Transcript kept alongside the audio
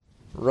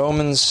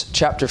Romans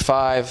chapter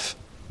 5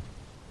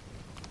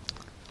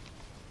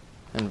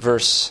 and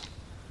verse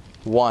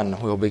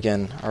 1, we'll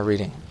begin our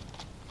reading.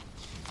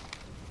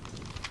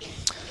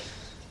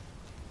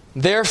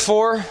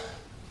 Therefore,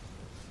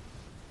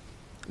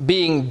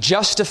 being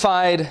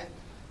justified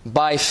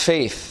by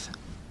faith,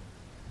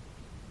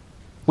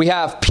 we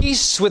have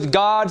peace with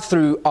God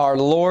through our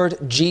Lord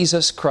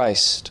Jesus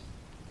Christ,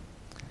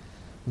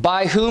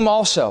 by whom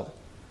also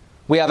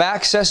we have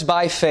access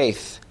by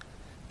faith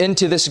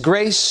into this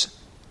grace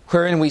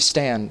wherein we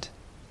stand,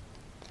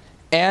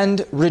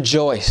 and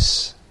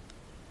rejoice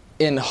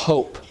in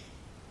hope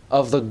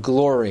of the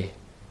glory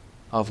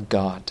of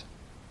God.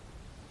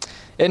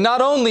 And not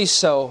only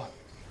so,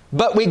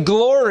 but we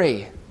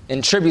glory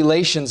in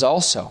tribulations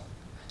also,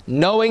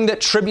 knowing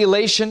that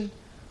tribulation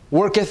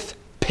worketh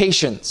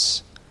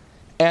patience,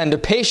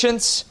 and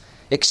patience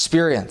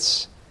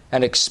experience,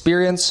 and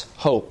experience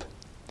hope.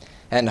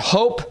 And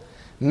hope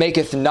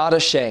maketh not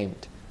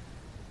ashamed,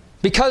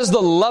 because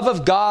the love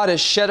of God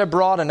is shed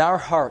abroad in our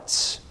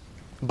hearts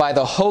by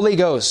the Holy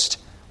Ghost,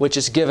 which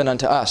is given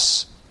unto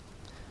us.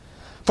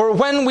 For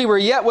when we were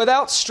yet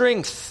without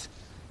strength,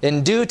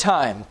 in due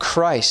time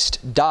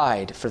Christ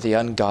died for the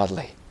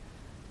ungodly.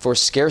 For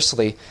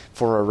scarcely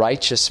for a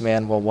righteous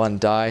man will one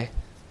die,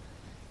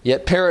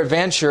 yet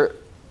peradventure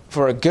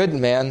for a good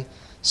man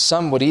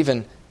some would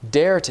even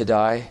dare to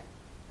die.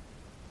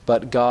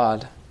 But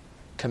God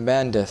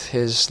commendeth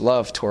His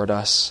love toward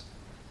us,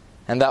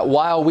 and that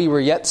while we were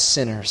yet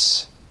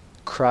sinners,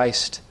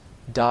 Christ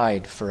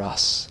died for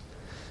us.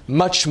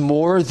 Much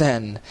more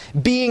then,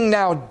 being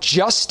now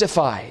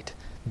justified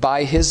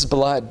by His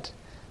blood,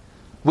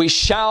 we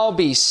shall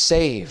be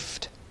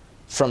saved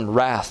from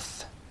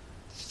wrath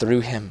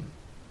through Him.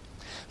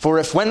 For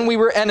if when we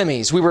were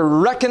enemies, we were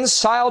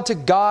reconciled to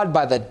God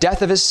by the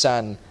death of His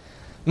Son,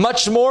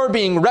 much more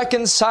being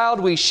reconciled,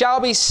 we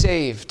shall be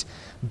saved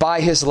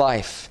by His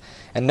life.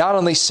 And not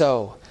only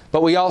so,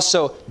 but we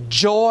also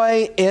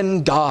joy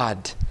in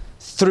God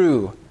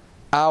through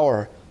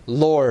our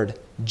Lord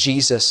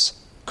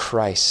Jesus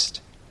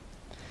Christ,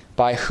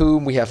 by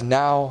whom we have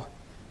now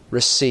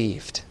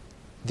received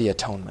the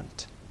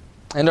atonement.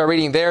 And our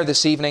reading there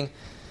this evening,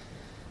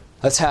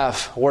 let's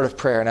have a word of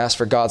prayer and ask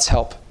for God's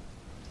help.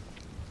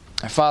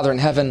 Our Father in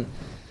heaven,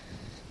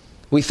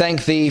 we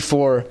thank Thee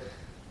for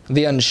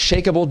the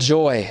unshakable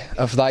joy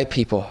of Thy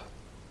people.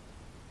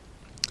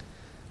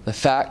 The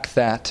fact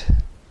that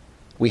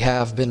we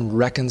have been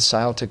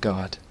reconciled to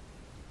God.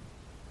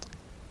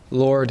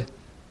 Lord,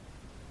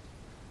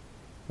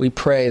 we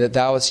pray that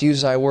Thou wouldst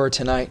use Thy word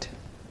tonight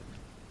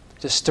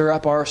to stir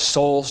up our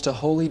souls to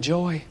holy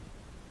joy.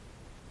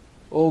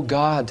 Oh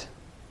God,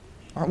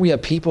 aren't we a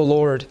people,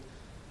 Lord?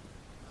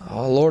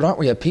 Oh Lord, aren't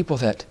we a people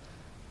that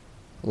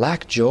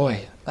lack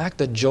joy, lack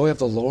the joy of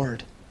the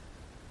Lord?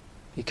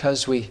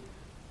 Because we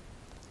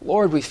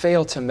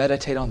fail to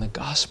meditate on the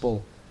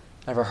gospel,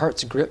 have our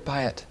hearts gripped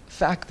by it. The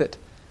fact that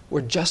we're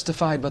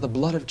justified by the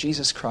blood of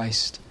Jesus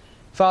Christ.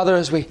 Father,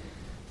 as we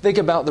think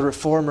about the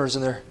Reformers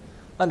and their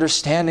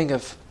understanding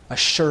of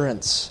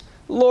assurance,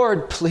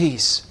 Lord,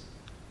 please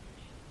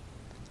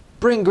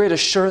bring great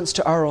assurance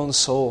to our own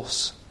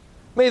souls.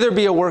 May there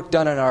be a work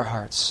done in our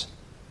hearts.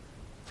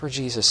 For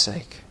Jesus'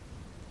 sake.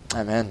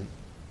 Amen.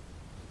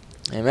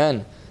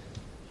 Amen.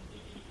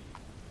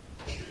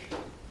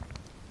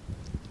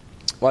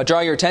 Well, I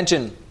draw your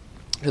attention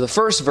to the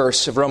first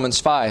verse of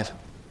Romans 5.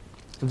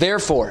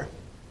 Therefore,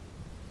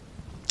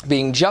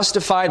 being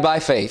justified by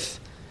faith,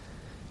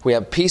 we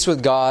have peace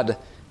with God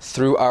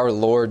through our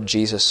Lord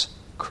Jesus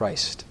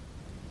Christ.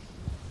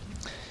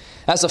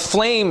 As the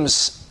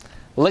flames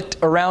licked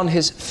around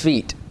His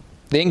feet,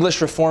 the English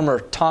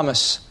reformer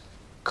Thomas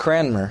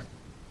Cranmer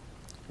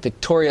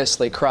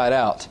victoriously cried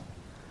out,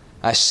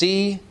 "I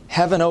see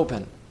heaven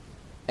open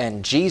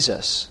and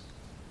Jesus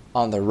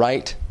on the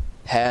right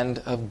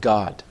hand of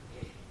God."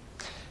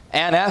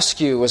 Anne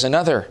Askew was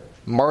another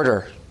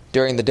martyr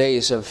during the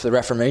days of the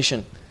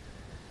Reformation.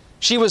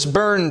 She was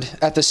burned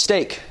at the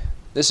stake.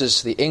 This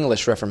is the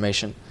English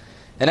Reformation.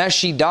 And as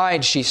she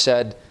died, she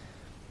said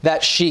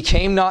that she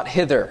came not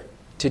hither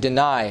to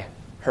deny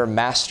her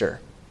master.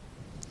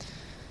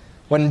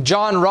 When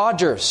John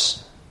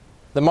Rogers,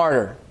 the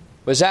martyr,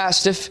 was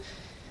asked if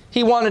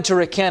he wanted to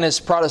recant his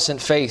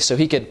Protestant faith so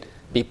he could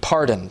be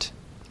pardoned,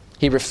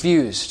 he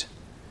refused,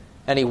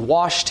 and he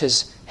washed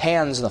his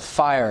hands in the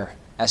fire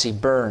as he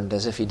burned,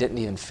 as if he didn't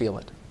even feel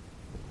it.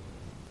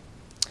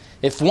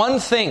 If one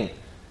thing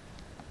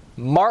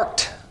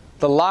marked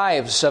the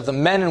lives of the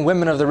men and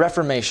women of the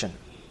Reformation,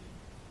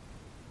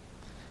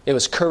 it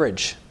was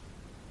courage.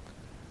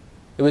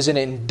 It was an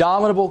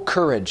indomitable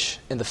courage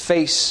in the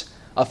face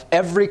of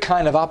every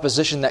kind of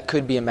opposition that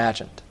could be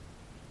imagined.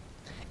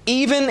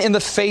 Even in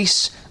the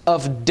face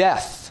of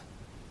death,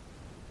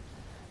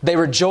 they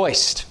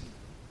rejoiced.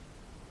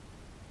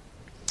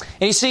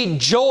 And you see,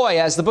 joy,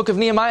 as the book of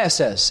Nehemiah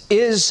says,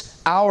 is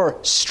our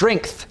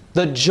strength,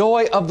 the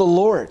joy of the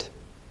Lord.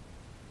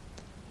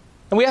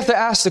 And we have to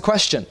ask the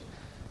question,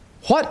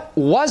 what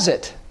was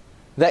it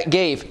that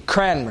gave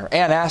Cranmer,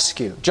 Anne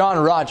Askew, John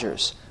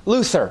Rogers,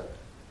 Luther,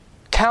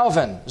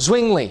 Calvin,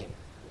 Zwingli,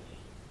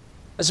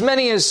 as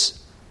many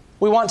as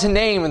we want to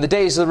name in the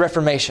days of the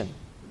Reformation.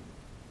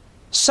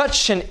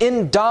 Such an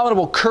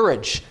indomitable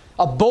courage,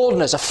 a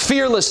boldness, a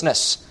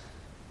fearlessness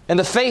in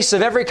the face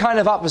of every kind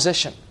of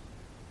opposition.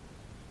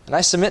 And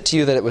I submit to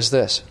you that it was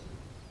this.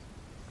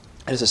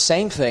 It is the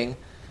same thing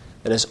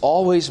that has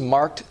always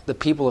marked the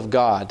people of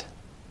God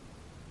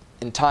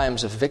in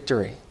times of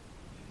victory.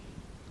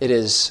 It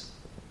is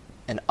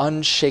an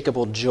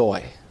unshakable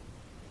joy,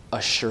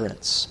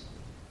 assurance.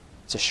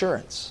 It's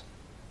assurance.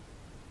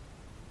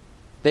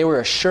 They were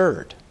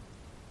assured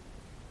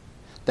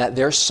that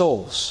their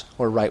souls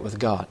were right with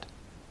God.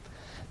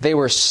 They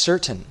were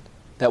certain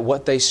that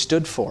what they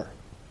stood for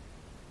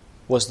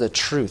was the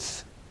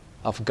truth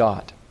of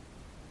God.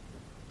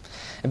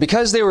 And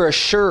because they were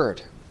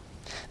assured,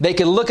 they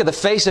could look at the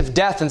face of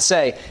death and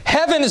say,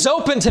 heaven is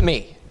open to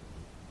me.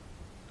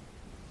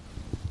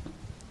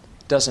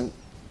 Doesn't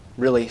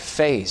really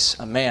faze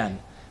a man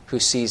who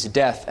sees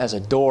death as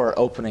a door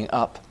opening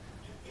up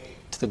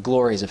to the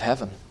glories of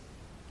heaven.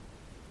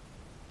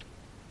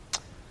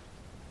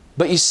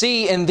 But you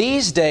see, in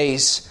these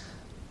days,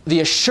 the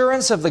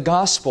assurance of the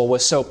gospel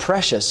was so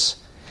precious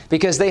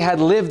because they had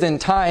lived in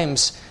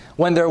times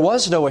when there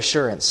was no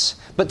assurance.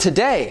 But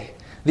today,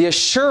 the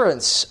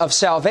assurance of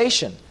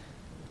salvation,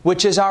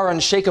 which is our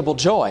unshakable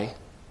joy,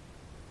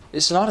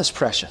 is not as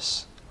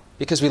precious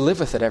because we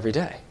live with it every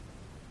day.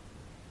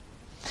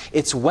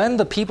 It's when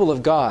the people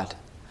of God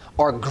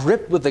are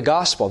gripped with the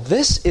gospel,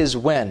 this is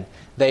when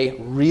they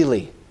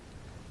really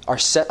are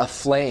set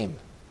aflame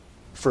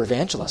for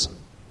evangelism.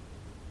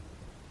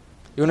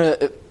 You want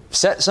to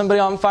set somebody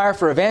on fire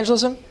for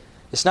evangelism?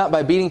 It's not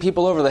by beating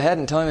people over the head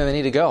and telling them they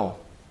need to go.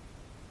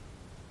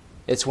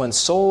 It's when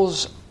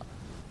souls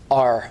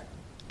are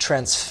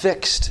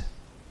transfixed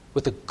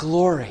with the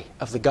glory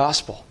of the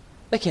gospel.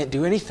 They can't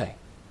do anything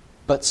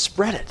but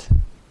spread it.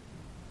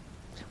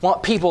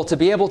 Want people to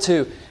be able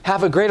to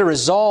have a greater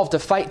resolve to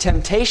fight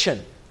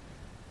temptation?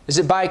 Is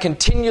it by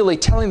continually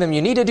telling them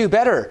you need to do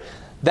better?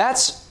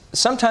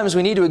 Sometimes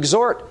we need to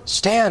exhort,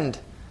 stand,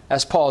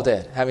 as Paul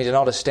did, having to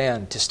know to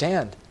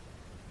stand.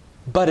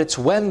 But it's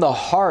when the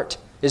heart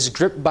is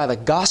gripped by the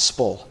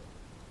gospel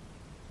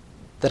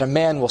that a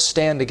man will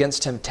stand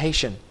against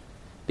temptation,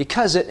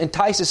 because it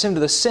entices him to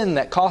the sin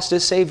that cost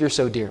his Savior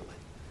so dearly.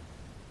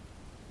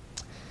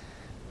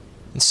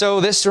 And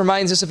so this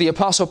reminds us of the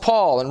Apostle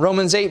Paul in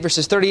Romans 8,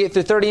 verses 38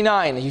 through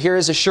 39. You hear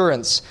his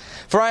assurance.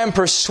 For I am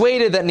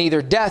persuaded that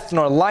neither death,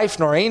 nor life,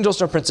 nor angels,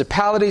 nor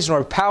principalities,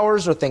 nor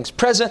powers, nor things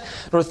present,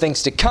 nor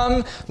things to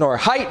come, nor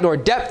height, nor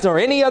depth, nor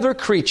any other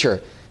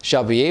creature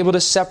shall be able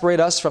to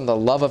separate us from the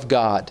love of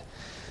God,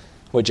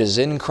 which is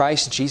in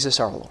Christ Jesus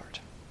our Lord.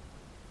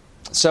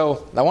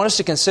 So I want us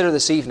to consider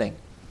this evening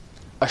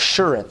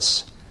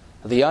assurance,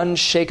 the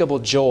unshakable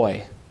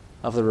joy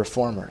of the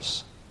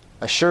Reformers.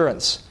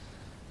 Assurance,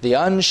 the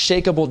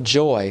unshakable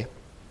joy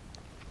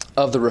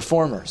of the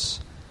Reformers.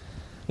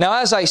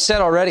 Now, as I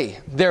said already,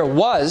 there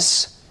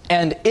was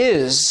and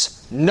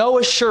is no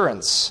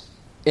assurance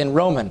in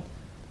Roman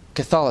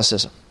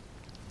Catholicism.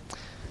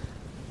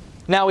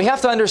 Now, we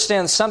have to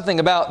understand something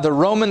about the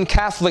Roman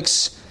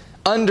Catholics'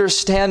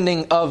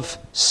 understanding of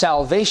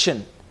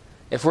salvation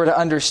if we're to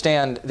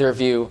understand their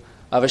view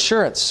of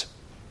assurance.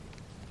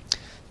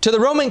 To the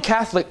Roman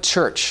Catholic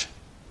Church,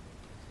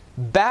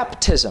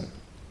 baptism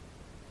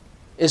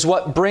is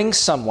what brings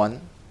someone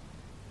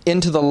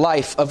into the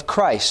life of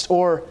Christ.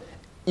 Or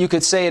you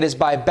could say it is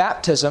by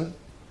baptism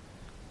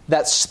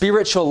that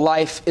spiritual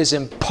life is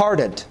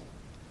imparted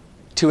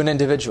to an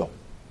individual.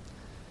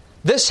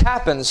 This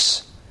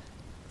happens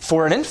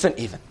for an infant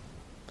even.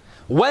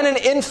 When an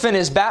infant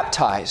is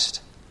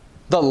baptized,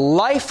 the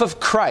life of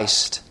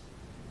Christ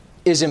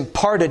is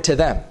imparted to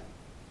them.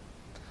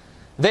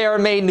 They are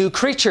made new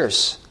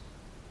creatures.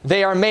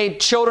 They are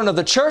made children of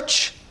the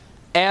church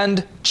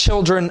and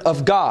children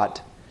of God.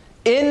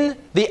 In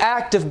the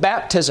act of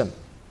baptism,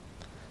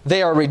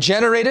 they are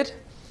regenerated.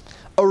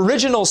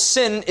 Original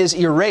sin is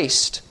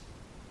erased.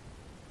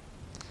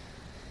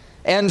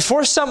 And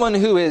for someone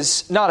who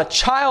is not a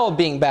child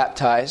being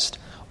baptized,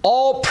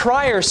 all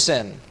prior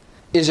sin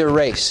is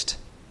erased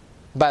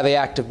by the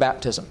act of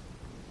baptism.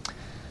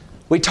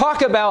 We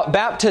talk about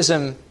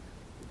baptism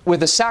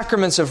with the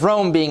sacraments of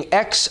Rome being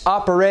ex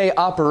opere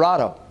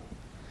operato,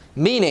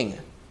 meaning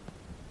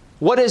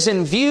what is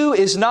in view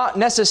is not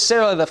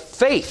necessarily the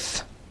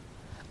faith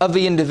of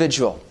the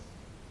individual,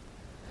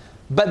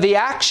 but the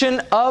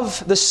action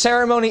of the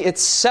ceremony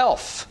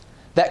itself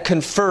that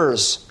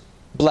confers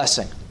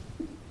blessing.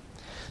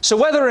 So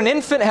whether an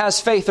infant has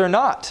faith or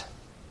not,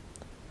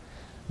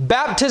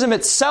 baptism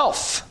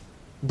itself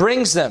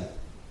brings them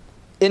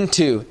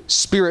into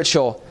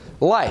spiritual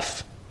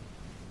life.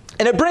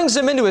 And it brings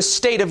them into a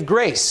state of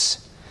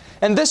grace.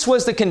 And this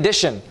was the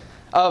condition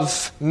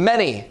of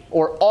many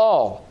or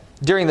all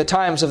during the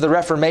times of the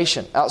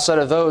Reformation, outside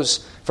of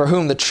those for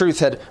whom the truth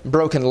had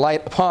broken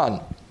light upon.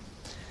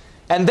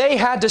 And they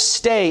had to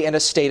stay in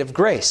a state of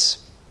grace.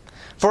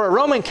 For a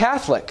Roman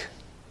Catholic,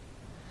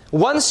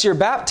 once you're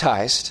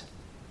baptized,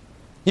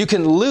 you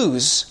can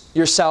lose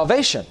your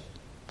salvation.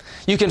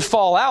 You can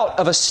fall out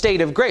of a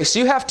state of grace.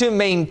 You have to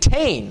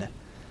maintain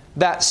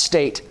that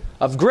state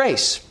of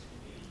grace.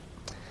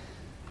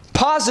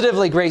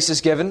 Positively, grace is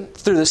given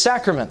through the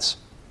sacraments.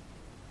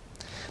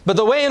 But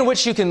the way in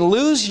which you can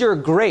lose your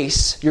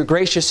grace, your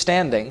gracious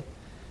standing,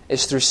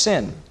 is through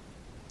sin.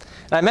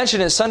 And I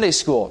mentioned in Sunday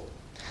school,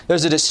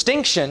 there's a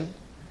distinction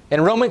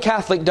in Roman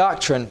Catholic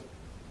doctrine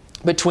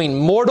between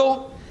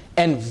mortal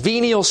and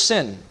venial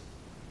sin.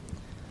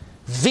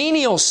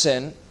 Venial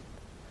sin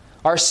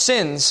are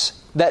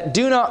sins that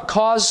do not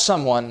cause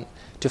someone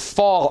to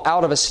fall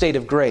out of a state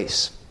of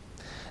grace.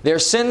 They're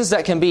sins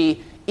that can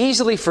be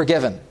easily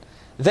forgiven.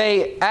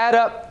 They add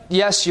up,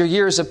 yes, your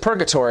years of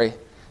purgatory,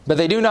 but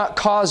they do not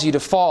cause you to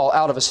fall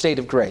out of a state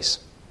of grace.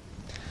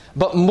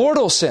 But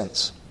mortal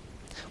sins,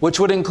 which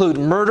would include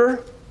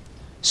murder,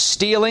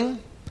 stealing,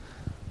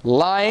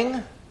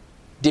 lying,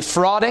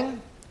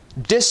 defrauding,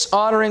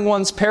 dishonoring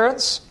one's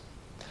parents,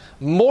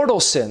 mortal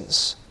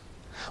sins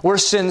were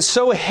sins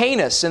so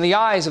heinous in the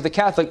eyes of the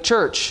Catholic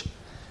Church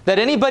that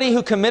anybody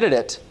who committed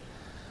it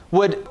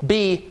would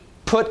be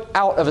put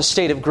out of a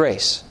state of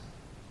grace.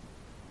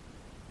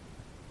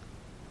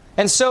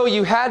 And so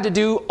you had to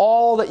do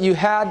all that you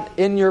had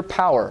in your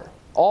power,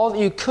 all that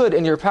you could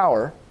in your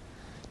power,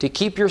 to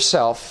keep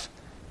yourself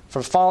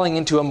from falling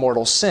into a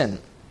mortal sin.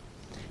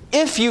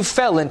 If you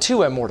fell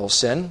into a mortal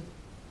sin,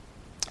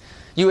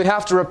 you would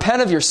have to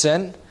repent of your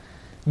sin,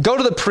 go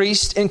to the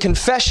priest in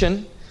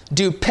confession,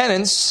 do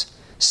penance,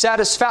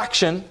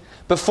 satisfaction,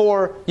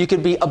 before you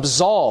could be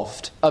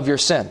absolved of your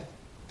sin.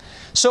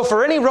 So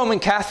for any Roman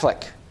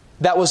Catholic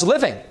that was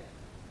living,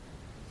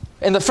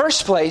 in the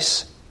first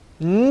place,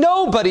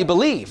 nobody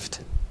believed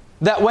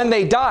that when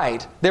they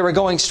died, they were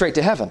going straight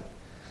to heaven.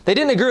 They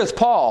didn't agree with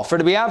Paul, for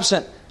to be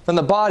absent from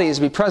the body is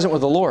to be present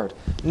with the Lord.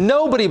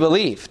 Nobody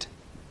believed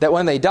that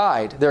when they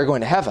died, they were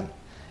going to heaven.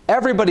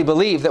 Everybody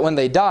believed that when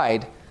they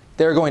died,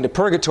 they were going to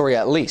purgatory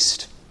at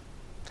least.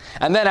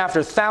 And then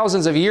after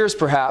thousands of years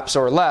perhaps,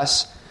 or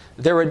less,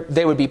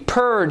 they would be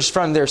purged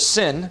from their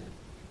sin,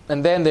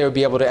 and then they would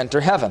be able to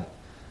enter heaven.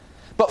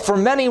 But for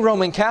many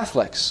Roman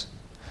Catholics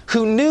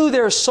who knew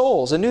their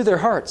souls and knew their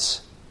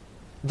hearts,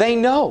 they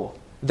know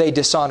they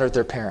dishonored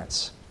their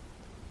parents.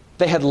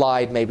 They had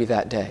lied maybe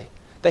that day.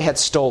 They had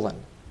stolen.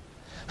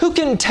 Who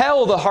can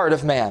tell the heart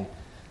of man?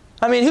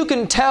 I mean, who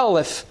can tell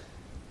if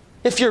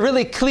you're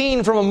really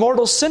clean from a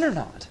mortal sin or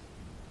not?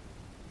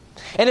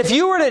 And if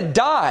you were to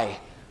die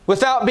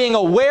without being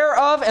aware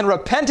of and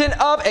repentant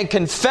of and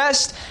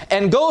confessed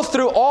and go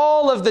through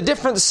all of the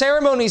different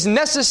ceremonies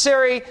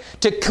necessary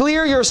to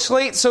clear your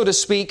slate, so to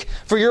speak,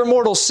 for your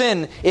mortal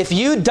sin, if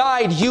you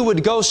died, you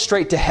would go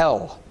straight to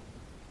hell.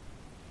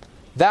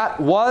 That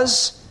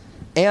was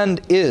and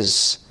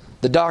is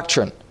the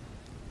doctrine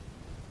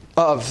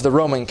of the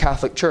Roman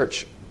Catholic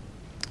Church.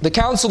 The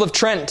Council of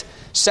Trent,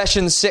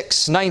 Session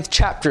 6, 9th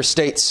chapter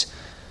states,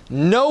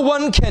 "No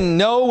one can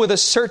know with a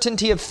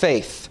certainty of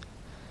faith,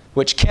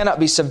 which cannot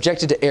be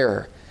subjected to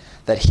error,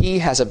 that he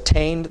has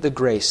obtained the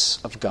grace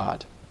of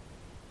God."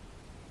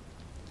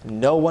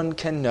 No one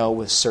can know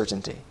with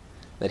certainty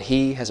that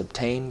he has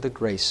obtained the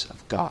grace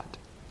of God.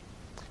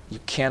 You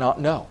cannot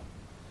know.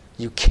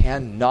 You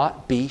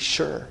cannot be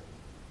sure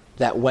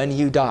that when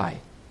you die,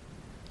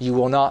 you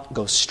will not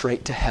go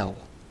straight to hell.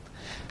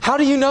 How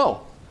do you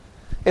know?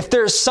 If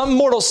there's some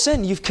mortal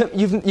sin you've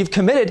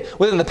committed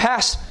within the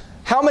past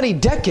how many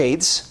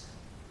decades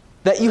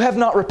that you have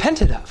not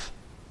repented of?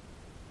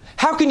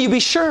 How can you be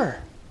sure?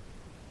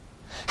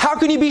 How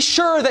can you be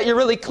sure that you're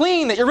really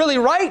clean, that you're really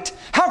right?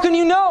 How can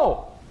you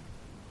know?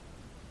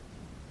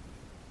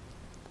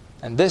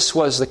 And this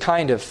was the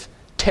kind of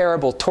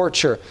terrible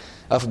torture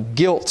of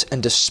guilt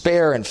and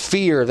despair and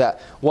fear that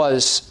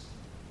was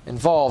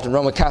involved in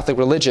Roman Catholic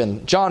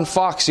religion. John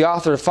Foxe, the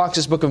author of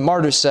Foxe's Book of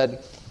Martyrs,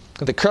 said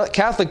that the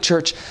Catholic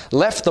Church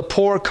left the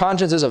poor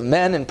consciences of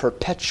men in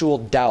perpetual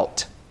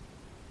doubt.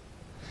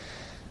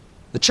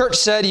 The church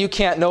said, you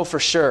can't know for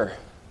sure.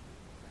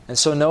 And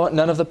so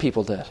none of the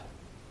people did.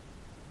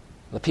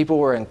 The people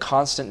were in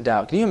constant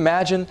doubt. Can you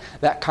imagine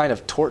that kind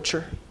of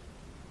torture?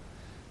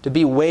 To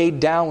be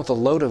weighed down with a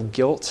load of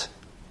guilt?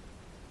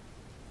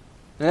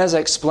 And as I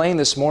explained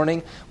this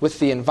morning, with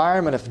the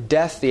environment of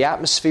death, the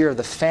atmosphere of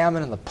the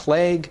famine and the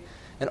plague,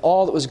 and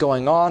all that was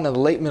going on in the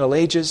late Middle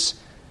Ages,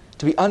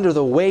 to be under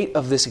the weight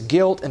of this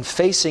guilt and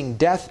facing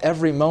death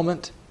every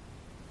moment,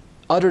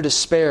 utter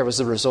despair was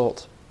the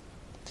result.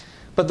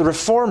 But the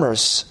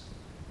Reformers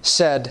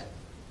said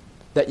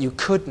that you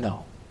could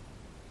know.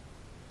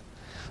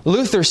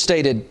 Luther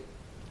stated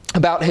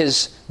about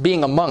his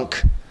being a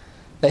monk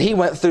that he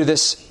went through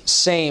this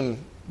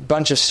same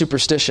bunch of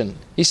superstition.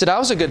 He said, I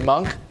was a good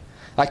monk.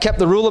 I kept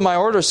the rule of my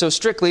order so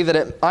strictly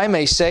that I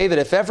may say that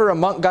if ever a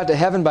monk got to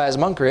heaven by his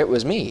monkery, it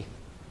was me.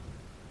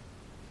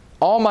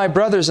 All my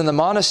brothers in the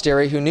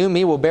monastery who knew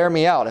me will bear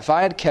me out. If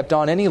I had kept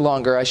on any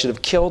longer, I should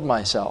have killed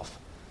myself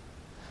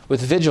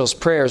with vigils,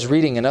 prayers,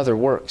 reading, and other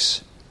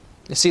works.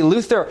 You see,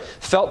 Luther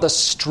felt the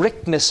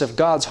strictness of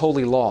God's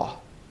holy law.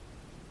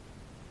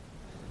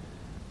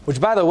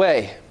 Which, by the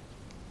way,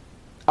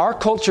 our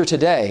culture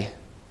today,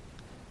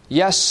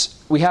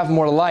 yes, we have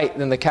more light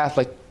than the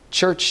Catholic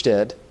Church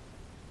did.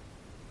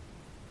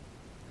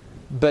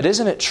 But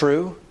isn't it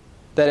true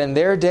that in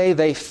their day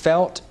they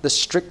felt the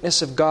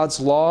strictness of God's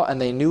law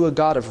and they knew a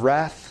God of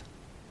wrath,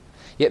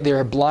 yet they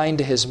are blind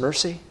to His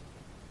mercy?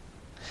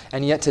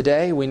 And yet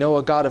today we know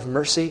a God of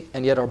mercy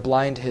and yet are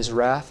blind to His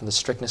wrath and the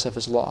strictness of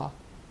His law.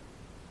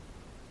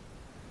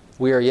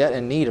 We are yet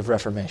in need of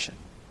reformation.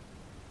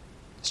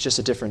 It's just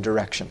a different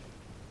direction.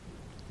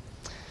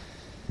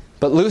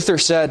 But Luther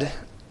said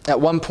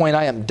at one point,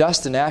 I am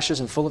dust and ashes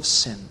and full of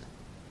sin.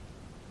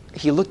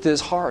 He looked at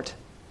his heart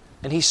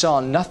and he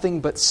saw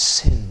nothing but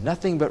sin,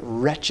 nothing but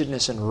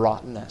wretchedness and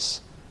rottenness,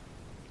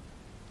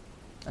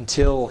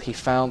 until he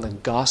found the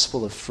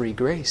gospel of free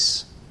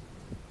grace.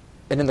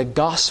 And in the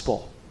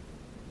gospel,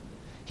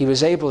 he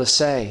was able to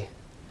say,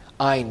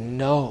 I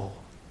know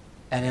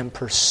and am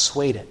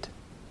persuaded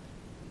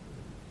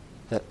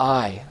that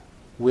I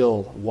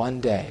will one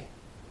day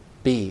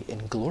be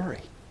in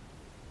glory.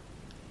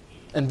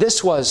 And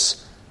this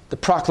was the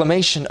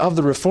proclamation of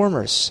the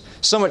Reformers.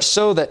 So much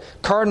so that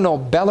Cardinal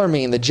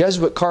Bellarmine, the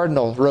Jesuit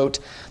cardinal, wrote,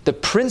 the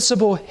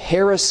principal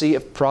heresy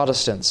of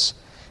Protestants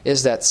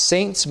is that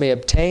saints may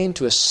obtain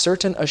to a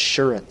certain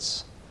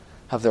assurance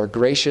of their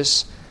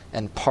gracious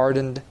and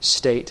pardoned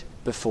state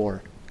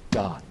before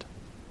God.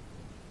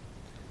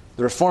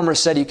 The Reformers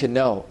said you can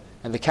know,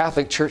 and the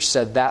Catholic Church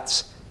said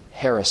that's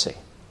heresy.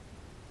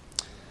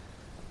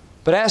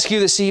 But I ask you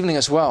this evening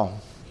as well,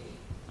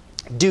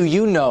 do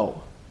you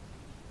know?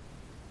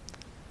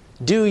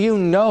 Do you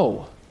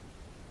know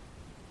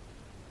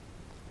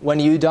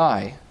when you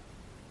die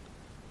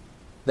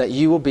that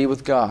you will be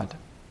with God?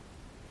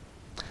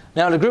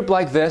 Now, in a group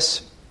like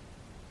this,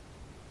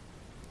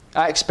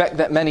 I expect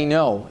that many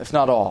know, if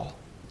not all.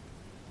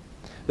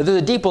 But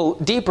there's a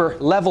deeper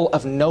level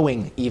of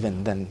knowing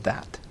even than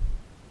that.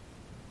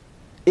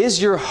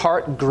 Is your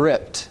heart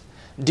gripped?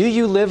 Do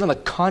you live in the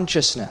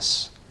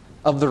consciousness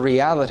of the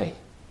reality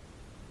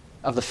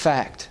of the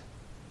fact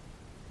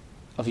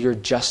of your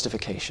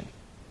justification?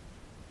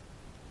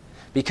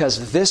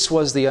 Because this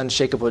was the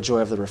unshakable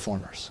joy of the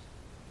Reformers.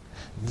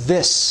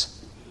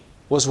 This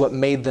was what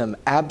made them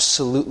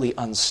absolutely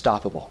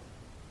unstoppable.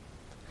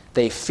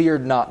 They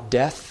feared not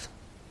death,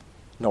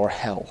 nor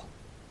hell,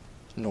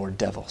 nor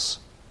devils,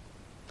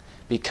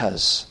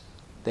 because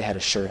they had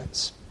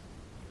assurance.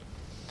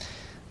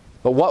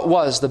 But what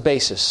was the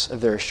basis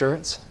of their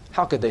assurance?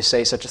 How could they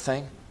say such a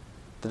thing?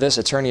 To this,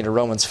 I turn you to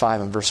Romans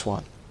 5 and verse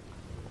 1.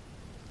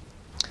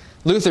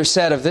 Luther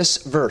said of this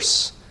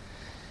verse,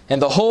 in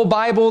the whole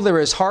Bible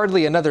there is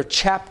hardly another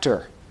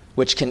chapter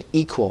which can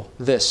equal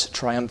this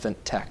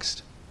triumphant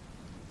text.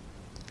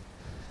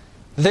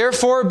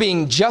 Therefore,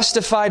 being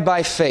justified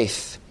by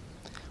faith,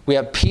 we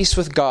have peace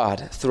with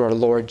God through our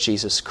Lord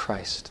Jesus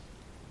Christ.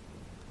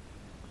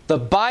 The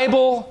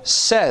Bible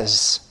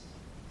says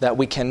that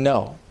we can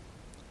know.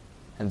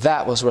 And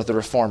that was what the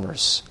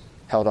Reformers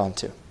held on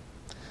to.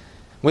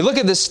 When we look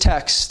at this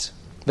text,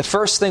 the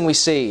first thing we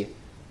see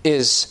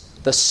is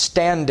the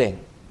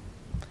standing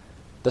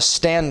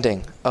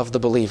of the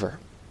believer.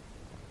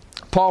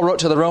 Paul wrote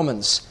to the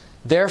Romans,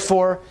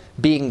 therefore,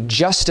 being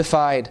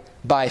justified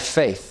by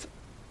faith.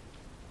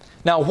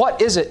 Now,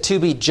 what is it to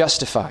be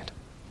justified?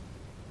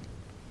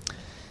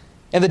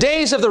 In the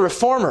days of the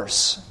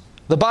Reformers,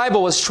 the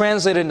Bible was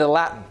translated into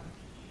Latin.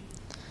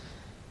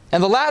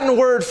 And the Latin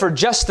word for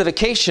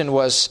justification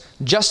was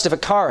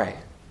justificare,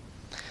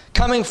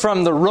 coming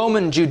from the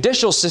Roman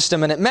judicial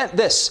system, and it meant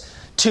this,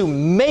 to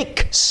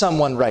make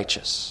someone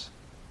righteous.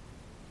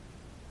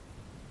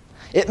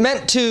 It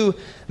meant to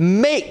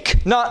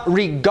make, not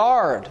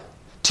regard.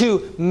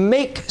 To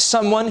make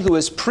someone who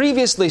is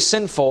previously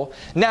sinful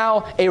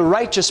now a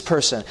righteous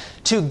person.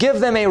 To give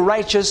them a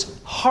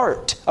righteous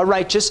heart, a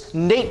righteous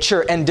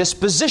nature and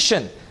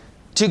disposition.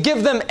 To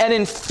give them an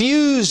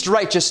infused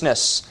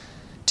righteousness.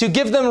 To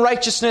give them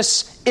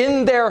righteousness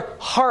in their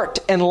heart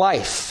and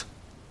life.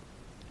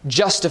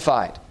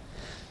 Justified.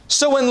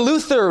 So when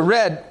Luther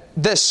read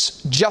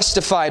this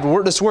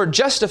word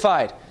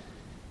justified,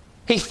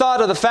 he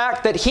thought of the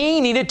fact that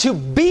he needed to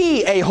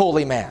be a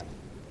holy man.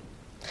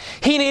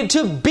 He needed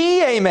to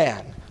be a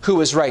man who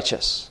was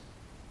righteous.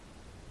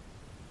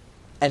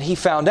 And he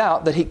found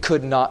out that he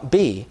could not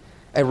be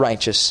a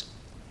righteous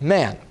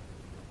man.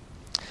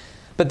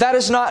 But that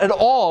is not at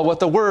all what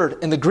the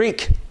word in the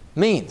Greek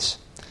means.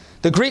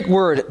 The Greek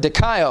word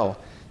dikaio,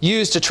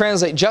 used to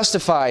translate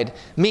justified,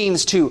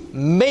 means to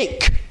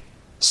make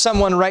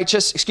someone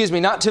righteous,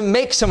 not to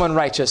make someone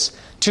righteous,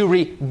 to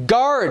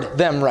regard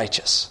them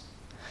righteous,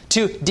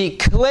 to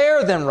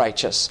declare them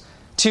righteous,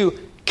 to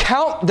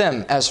count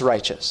them as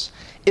righteous.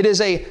 It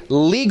is a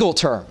legal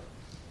term.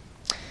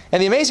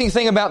 And the amazing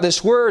thing about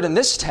this word in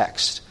this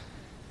text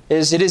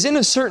is it is in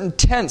a certain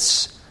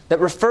tense that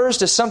refers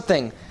to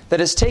something that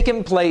has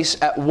taken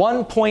place at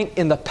one point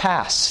in the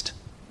past.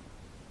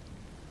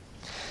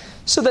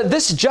 So that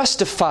this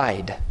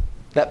justified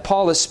that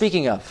Paul is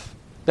speaking of,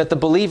 that the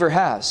believer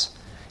has,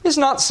 is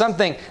not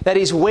something that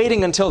he's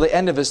waiting until the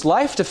end of his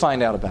life to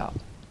find out about.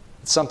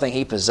 It's something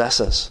he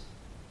possesses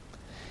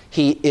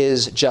he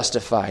is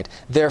justified.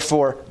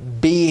 Therefore,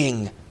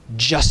 being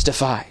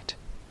justified.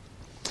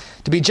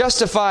 To be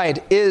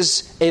justified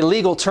is a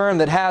legal term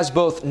that has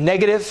both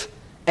negative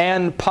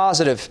and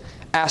positive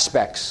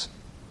aspects.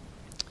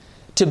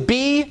 To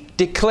be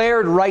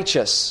declared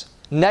righteous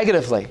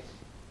negatively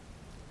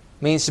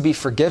means to be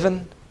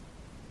forgiven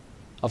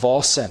of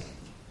all sin.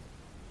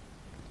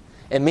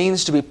 It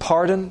means to be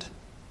pardoned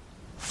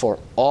for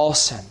all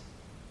sin.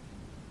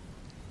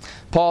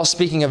 Paul,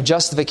 speaking of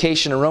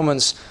justification in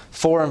Romans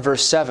 4 and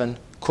verse 7,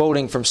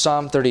 quoting from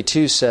Psalm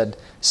 32, said,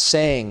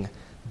 saying,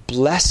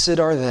 "Blessed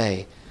are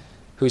they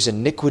whose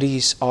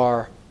iniquities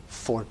are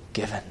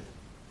forgiven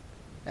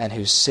and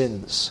whose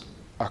sins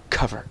are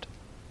covered."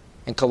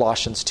 In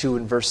Colossians 2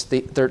 and verse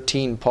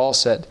 13, Paul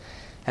said,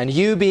 "And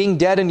you being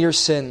dead in your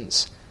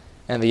sins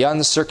and the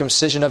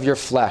uncircumcision of your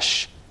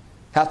flesh,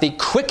 hath he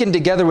quickened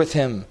together with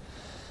him,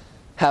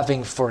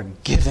 having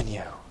forgiven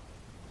you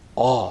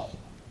all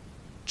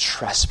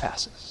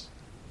trespasses,"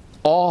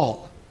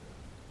 all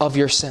of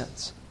your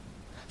sins.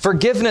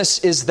 Forgiveness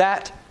is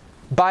that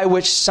by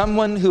which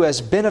someone who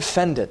has been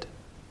offended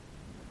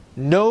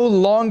no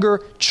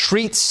longer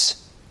treats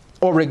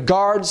or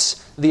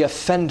regards the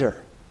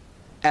offender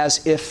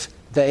as if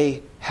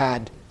they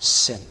had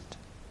sinned.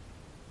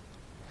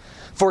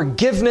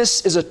 Forgiveness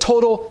is a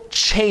total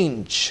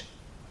change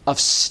of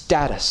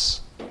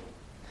status.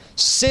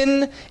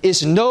 Sin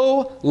is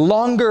no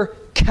longer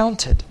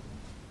counted.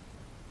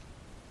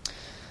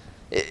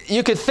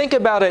 You could think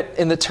about it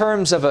in the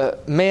terms of a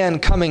man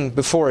coming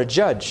before a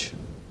judge.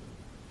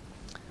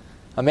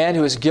 A man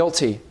who is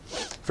guilty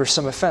for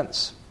some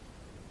offense.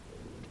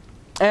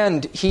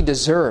 And he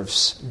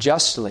deserves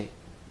justly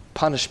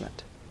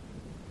punishment.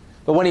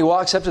 But when he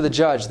walks up to the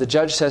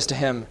judge says to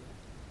him,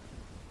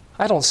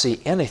 "I don't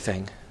see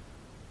anything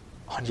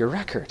on your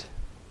record.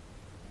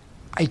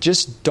 I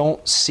just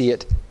don't see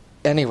it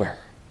anywhere."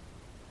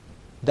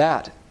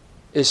 That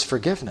is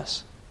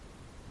forgiveness.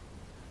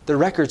 The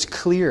record's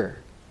clear.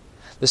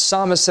 The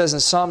psalmist says in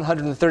Psalm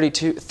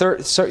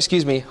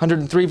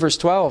 103 verse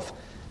 12,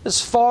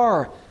 "As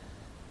far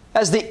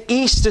as the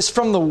east is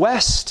from the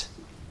west,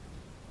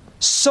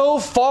 so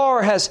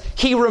far has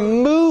he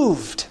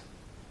removed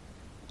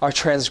our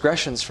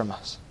transgressions from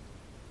us."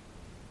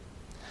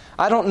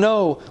 I don't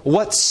know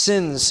what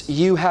sins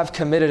you have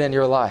committed in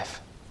your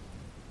life.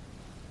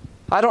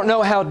 I don't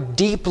know how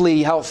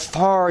deeply, how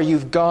far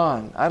you've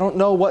gone. I don't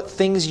know what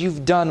things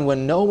you've done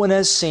when no one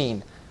has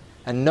seen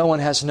and no one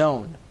has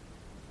known.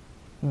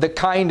 The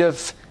kind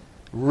of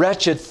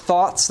wretched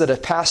thoughts that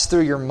have passed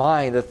through your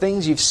mind, the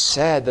things you've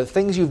said, the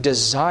things you've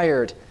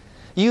desired.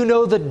 You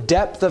know the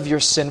depth of your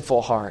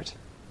sinful heart.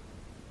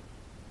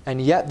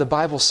 And yet the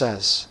Bible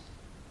says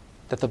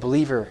that the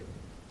believer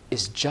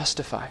is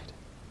justified,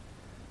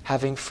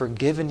 having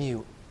forgiven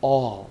you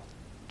all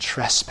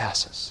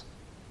trespasses.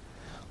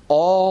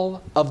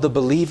 All of the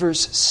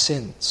believer's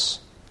sins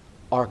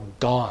are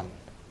gone.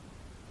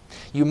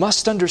 You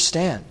must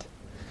understand,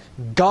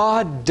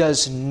 God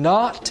does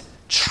not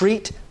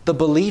treat the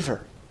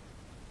believer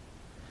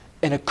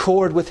in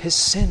accord with his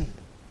sin.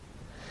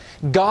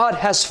 God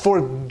has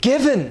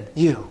forgiven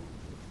you.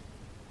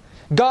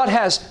 God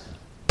has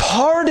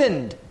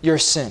pardoned your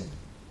sin.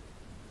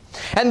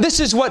 And this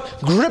is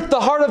what gripped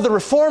the heart of the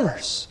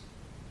reformers.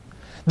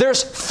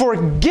 There's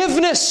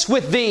forgiveness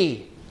with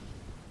thee,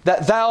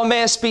 that thou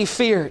mayest be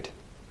feared.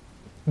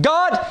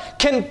 God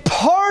can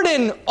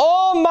pardon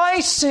all my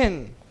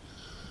sin.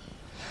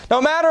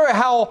 No matter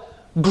how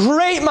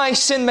great my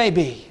sin may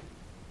be,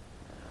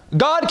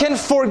 God can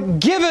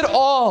forgive it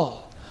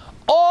all.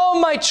 All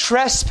my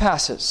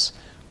trespasses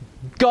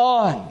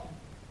gone,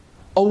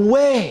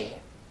 away,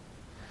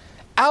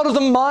 out of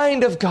the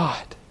mind of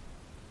God.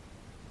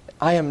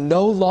 I am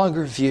no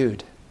longer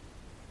viewed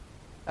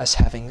as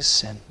having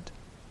sinned.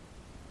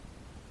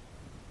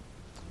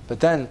 But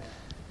then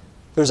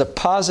there's a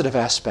positive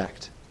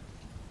aspect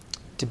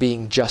to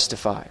being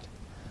justified.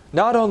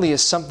 Not only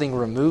is something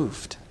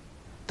removed,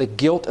 the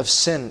guilt of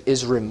sin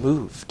is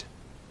removed,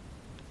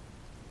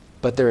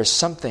 but there is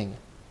something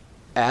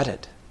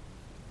added.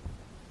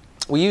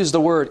 We use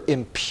the word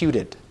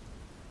imputed,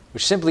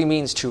 which simply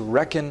means to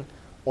reckon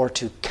or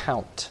to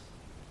count.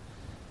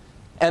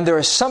 And there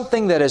is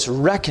something that is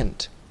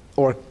reckoned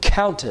or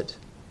counted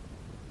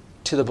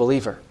to the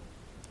believer.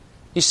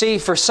 You see,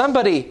 for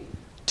somebody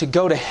to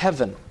go to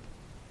heaven,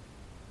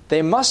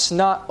 they must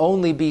not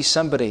only be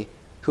somebody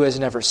who has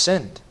never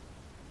sinned.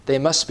 They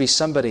must be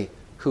somebody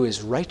who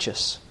is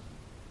righteous.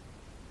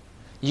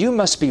 You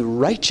must be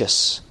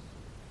righteous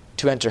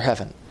to enter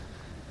heaven.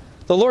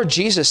 The Lord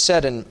Jesus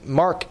said in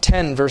Mark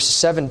 10, verse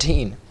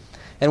 17,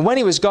 "And when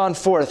he was gone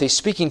forth, he's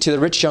speaking to the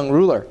rich young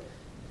ruler,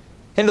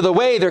 into the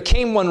way there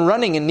came one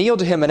running and kneeled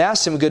to him and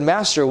asked him, 'Good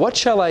master, what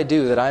shall I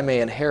do that I may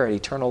inherit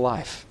eternal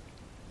life?'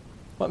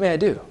 'What may I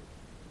do?'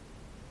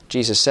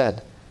 Jesus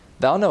said,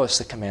 'Thou knowest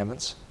the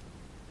commandments.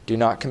 Do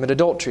not commit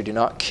adultery, do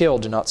not kill,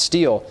 do not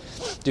steal,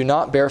 do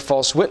not bear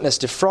false witness,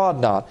 defraud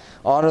not,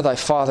 honor thy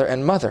father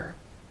and mother.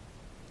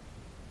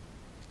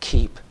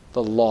 Keep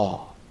the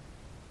law.'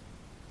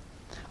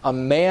 a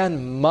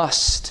man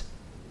must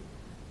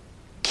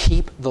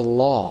keep the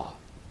law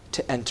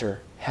to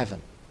enter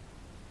heaven.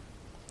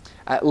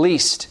 At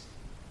least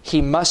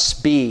he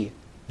must be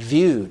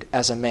viewed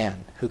as a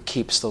man who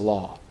keeps the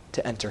law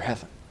to enter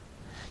heaven.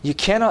 You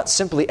cannot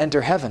simply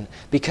enter heaven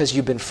because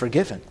you've been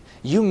forgiven.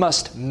 You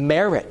must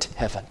merit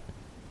heaven.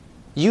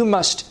 You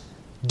must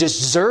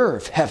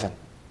deserve heaven.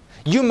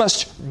 You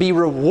must be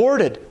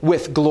rewarded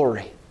with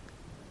glory.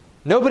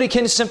 Nobody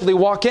can simply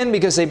walk in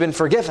because they've been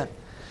forgiven.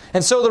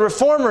 And so the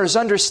Reformers,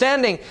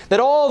 understanding that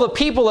all the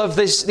people of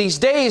these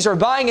days are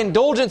buying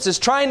indulgences,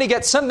 trying to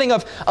get something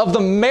of the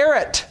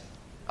merit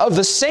of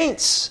the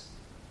saints.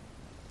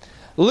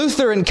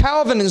 Luther and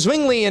Calvin and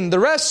Zwingli and the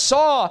rest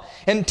saw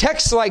in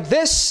texts like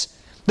this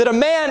that a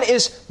man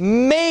is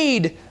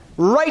made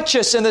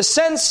righteous in the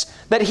sense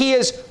that he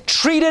is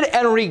treated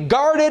and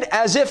regarded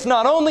as if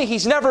not only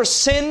he's never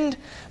sinned,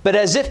 but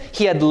as if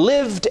he had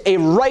lived a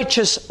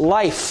righteous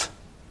life.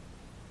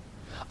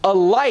 A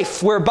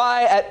life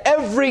whereby at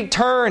every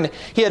turn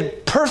he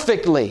had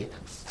perfectly,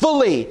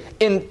 fully,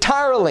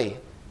 entirely,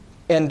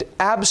 and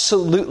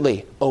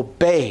absolutely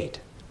obeyed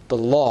the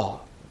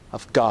law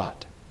of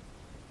God.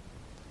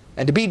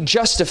 And to be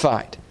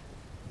justified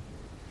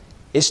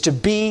is to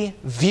be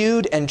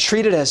viewed and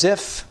treated as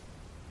if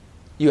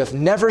you have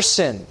never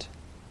sinned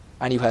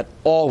and you had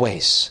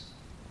always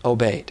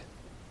obeyed.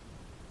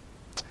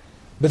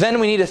 But then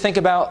we need to think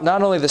about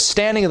not only the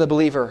standing of the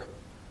believer,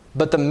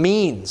 but the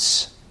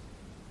means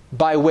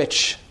by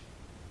which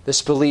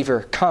this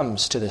believer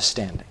comes to this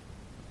standing.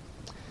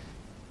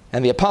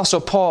 And the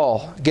Apostle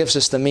Paul gives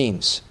us the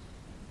means.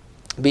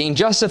 Being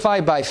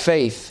justified by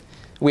faith,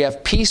 we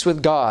have peace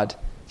with God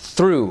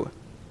through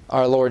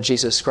our Lord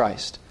Jesus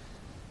Christ.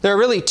 There are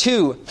really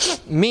two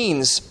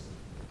means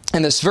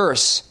in this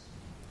verse: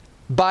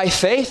 by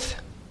faith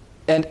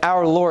and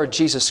our Lord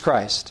Jesus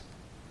Christ.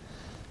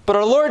 But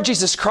our Lord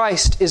Jesus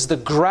Christ is the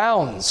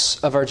grounds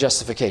of our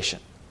justification.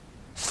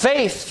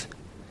 Faith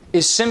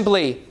is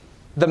simply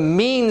the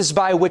means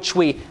by which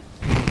we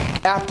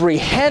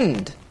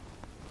apprehend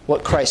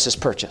what Christ has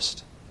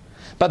purchased.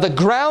 But the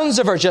grounds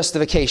of our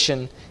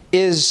justification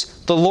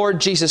is the Lord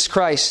Jesus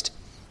Christ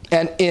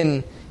and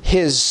in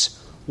His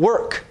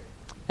work.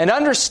 And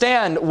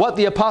understand what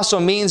the apostle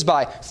means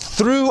by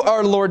through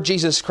our Lord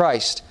Jesus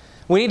Christ.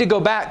 We need to go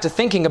back to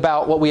thinking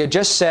about what we had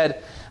just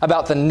said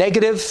about the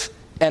negative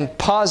and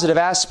positive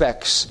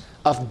aspects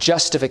of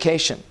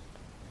justification.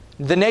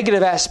 The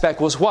negative aspect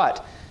was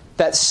what?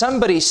 That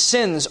somebody's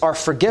sins are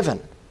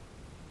forgiven.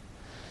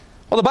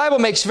 Well, the Bible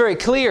makes very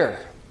clear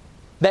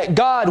that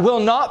God will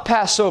not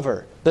pass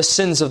over the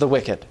sins of the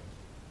wicked.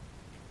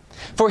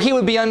 For He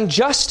would be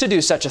unjust to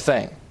do such a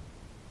thing.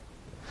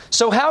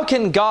 So how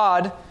can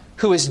God,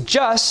 who is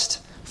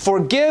just,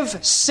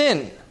 forgive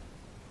sin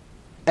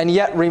and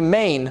yet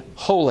remain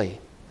holy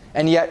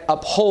and yet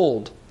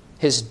uphold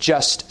His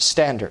just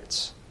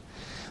standards?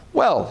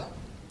 Well,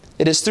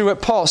 it is through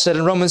what Paul said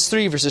in Romans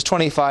 3 verses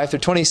 25 through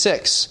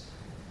 26.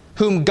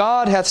 Whom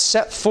God hath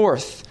set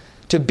forth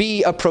to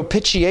be a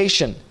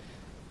propitiation,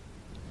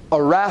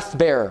 a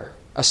wrath-bearer,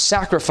 a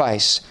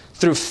sacrifice,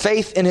 through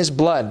faith in His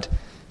blood,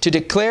 to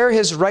declare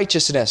His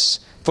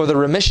righteousness for the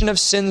remission of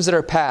sins that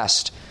are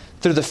past,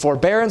 through the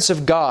forbearance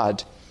of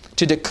God,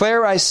 to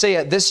declare, I say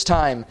at this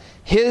time,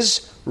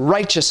 His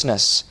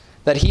righteousness,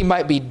 that He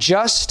might be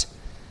just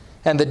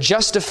and the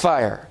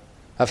justifier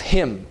of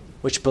him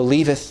which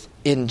believeth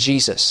in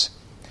Jesus.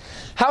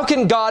 How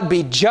can God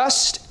be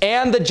just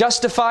and the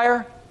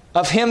justifier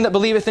of him that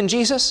believeth in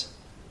Jesus?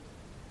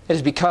 It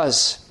is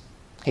because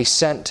He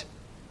sent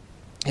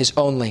His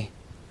only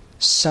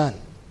Son.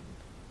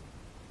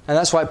 And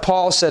that's why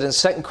Paul said in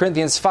 2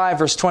 Corinthians 5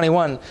 verse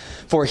 21,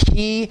 for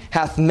He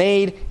hath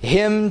made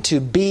Him to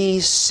be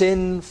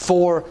sin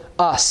for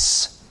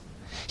us.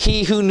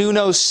 He who knew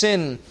no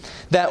sin,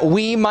 that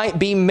we might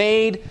be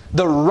made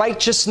the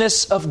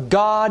righteousness of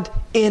God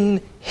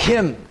in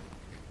Him.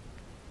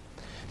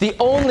 The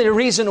only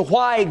reason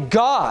why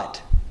God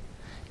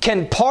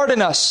can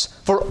pardon us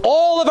for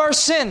all of our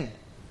sin,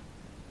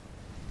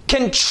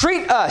 can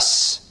treat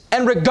us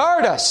and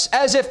regard us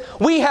as if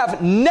we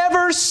have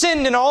never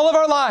sinned in all of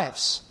our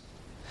lives,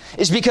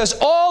 is because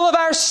all of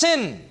our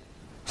sin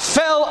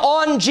fell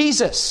on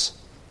Jesus.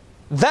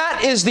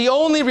 That is the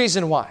only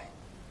reason why.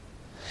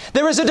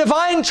 There is a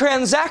divine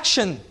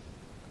transaction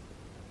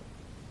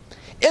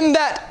in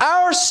that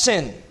our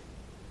sin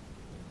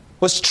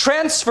was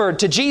transferred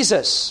to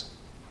Jesus,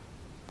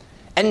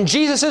 and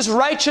Jesus'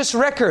 righteous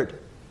record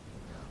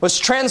was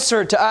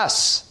transferred to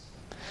us,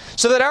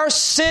 so that our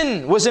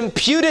sin was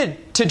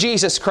imputed to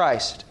Jesus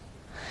Christ,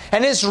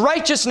 and His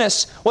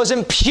righteousness was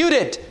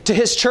imputed to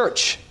His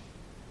church.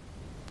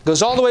 It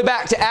goes all the way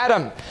back to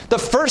Adam. The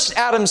first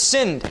Adam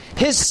sinned.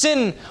 His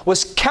sin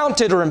was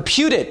counted or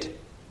imputed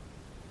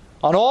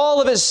on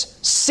all of his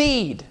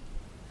seed.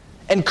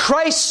 And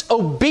Christ's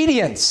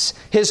obedience,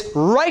 His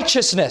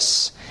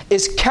righteousness,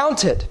 is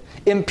counted,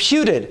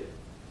 imputed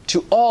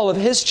to all of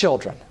His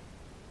children.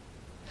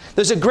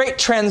 There's a great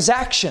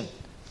transaction,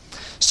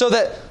 so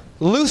that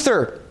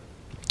Luther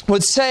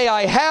would say,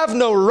 I have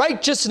no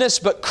righteousness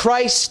but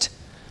Christ.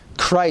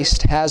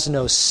 Christ has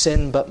no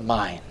sin but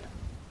mine.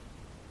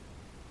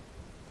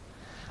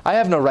 I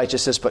have no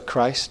righteousness but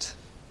Christ.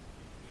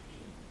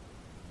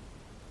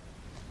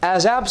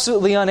 As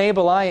absolutely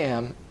unable I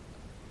am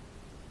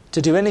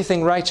to do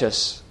anything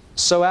righteous,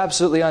 so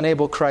absolutely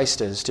unable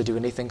Christ is to do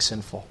anything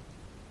sinful.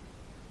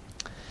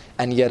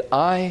 And yet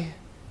I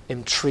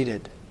am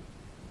treated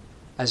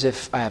as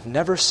if I have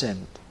never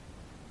sinned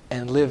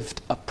and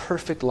lived a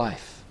perfect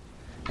life.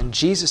 And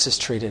Jesus is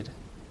treated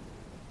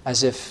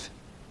as if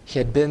he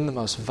had been the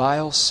most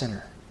vile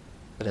sinner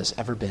that has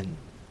ever been.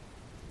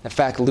 In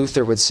fact,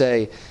 Luther would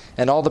say,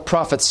 and all the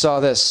prophets saw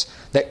this,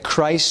 that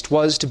Christ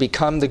was to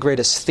become the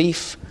greatest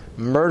thief,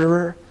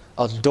 murderer,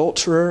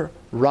 adulterer,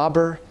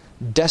 robber,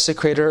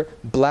 desecrator,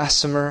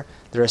 blasphemer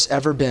there has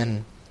ever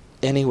been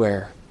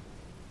anywhere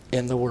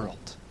in the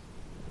world.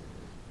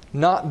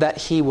 Not that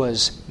he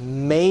was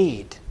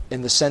made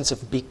in the sense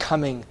of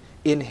becoming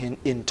in him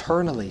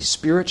internally,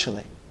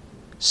 spiritually,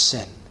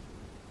 sin.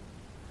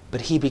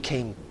 But he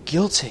became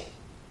guilty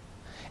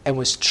and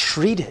was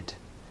treated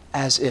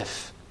as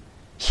if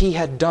he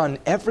had done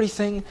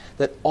everything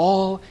that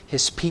all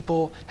his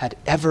people had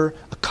ever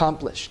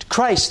accomplished.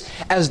 Christ,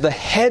 as the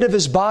head of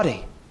his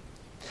body,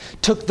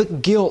 took the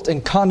guilt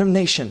and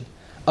condemnation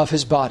of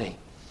his body.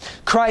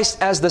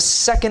 Christ, as the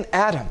second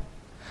Adam,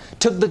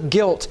 took the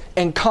guilt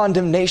and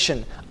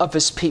condemnation of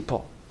his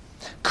people.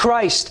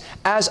 Christ,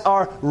 as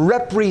our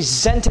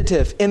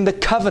representative in the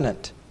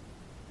covenant,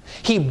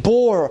 he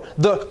bore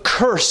the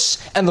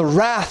curse and the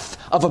wrath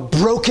of a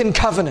broken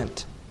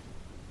covenant.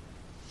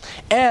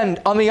 And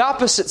on the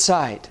opposite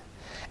side,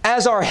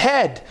 as our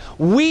head,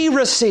 we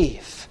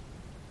receive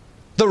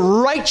the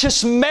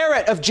righteous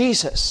merit of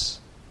Jesus.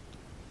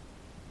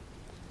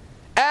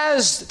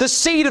 As the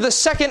seed of the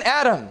second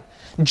Adam,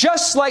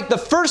 just like the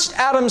first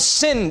Adam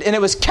sinned and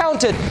it was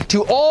counted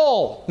to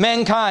all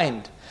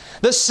mankind,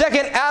 the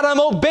second Adam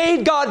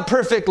obeyed God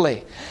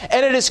perfectly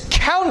and it is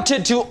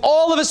counted to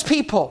all of his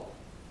people.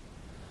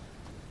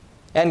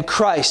 And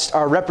Christ,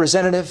 our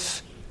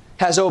representative,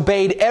 has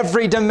obeyed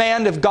every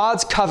demand of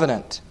God's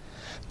covenant,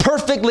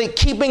 perfectly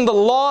keeping the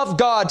law of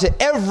God to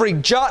every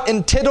jot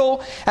and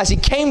tittle as he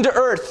came to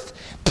earth,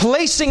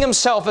 placing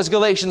himself, as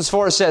Galatians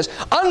 4 says,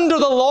 under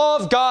the law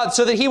of God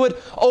so that he would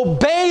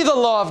obey the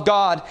law of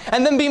God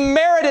and then be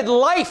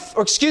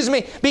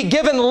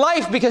given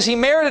life because he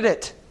merited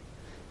it.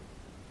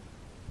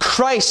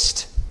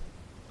 Christ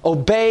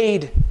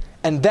obeyed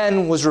and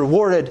then was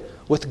rewarded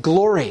with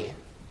glory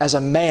as a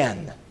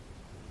man.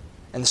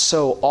 And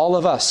so all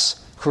of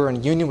us who are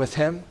in union with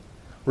him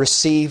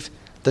receive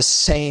the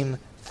same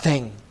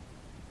thing.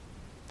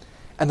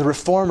 And the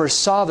Reformers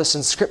saw this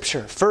in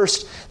Scripture.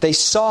 First, they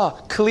saw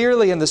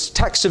clearly in this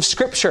text of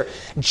Scripture,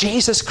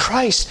 Jesus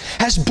Christ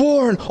has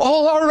borne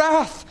all our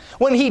wrath.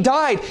 When he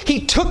died,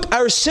 he took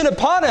our sin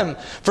upon him.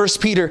 1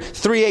 Peter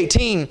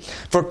 3:18,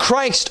 for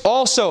Christ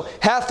also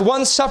hath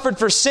once suffered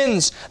for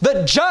sins,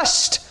 the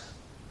just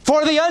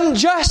for the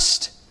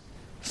unjust.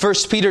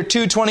 1 Peter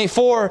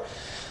 2:24,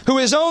 who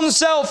his own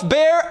self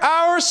bare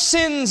our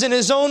sins in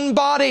his own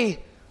body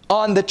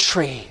on the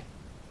tree.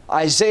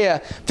 Isaiah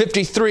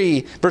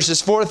 53,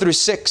 verses 4 through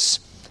 6.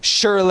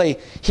 Surely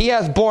he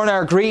hath borne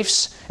our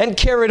griefs and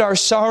carried our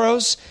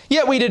sorrows,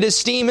 yet we did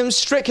esteem him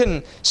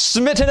stricken,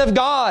 smitten of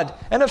God,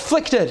 and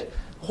afflicted.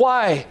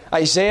 Why,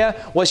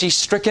 Isaiah, was he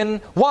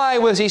stricken? Why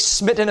was he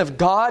smitten of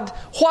God?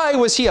 Why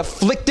was he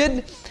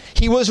afflicted?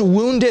 He was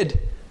wounded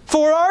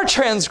for our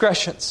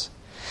transgressions.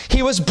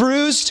 He was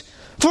bruised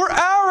for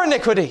our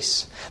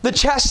iniquities. The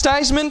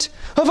chastisement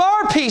of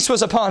our peace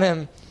was upon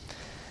him.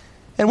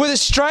 And with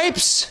his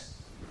stripes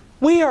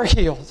we are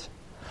healed.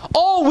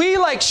 All we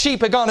like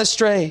sheep have gone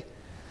astray.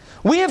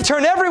 We have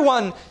turned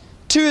everyone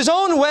to his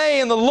own way,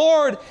 and the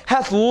Lord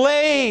hath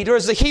laid, or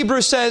as the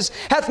Hebrew says,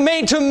 hath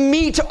made to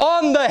meet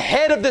on the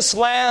head of this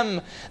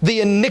lamb the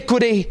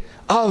iniquity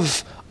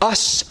of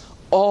us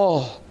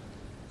all.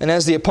 And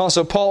as the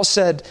Apostle Paul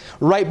said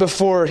right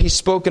before he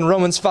spoke in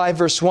Romans 5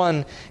 verse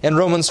 1 and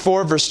Romans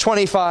 4 verse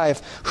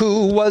 25,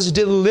 who was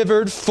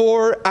delivered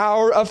for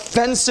our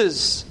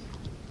offenses.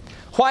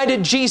 Why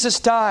did Jesus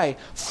die?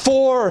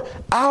 For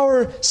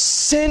our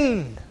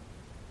sin.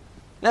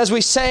 And as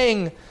we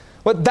sang,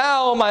 what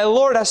thou, my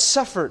Lord, hast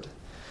suffered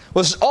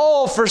was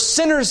all for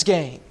sinners'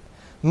 gain.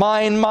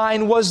 Mine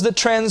was the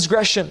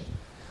transgression,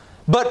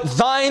 but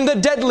thine the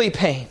deadly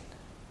pain.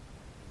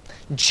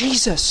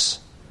 Jesus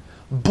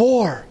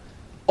bore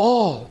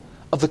all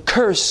of the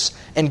curse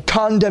and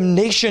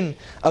condemnation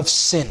of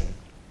sin.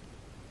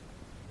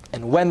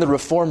 And when the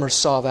Reformers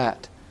saw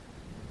that,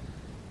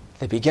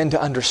 they began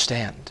to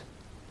understand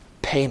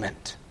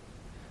payment.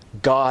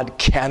 God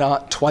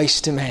cannot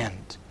twice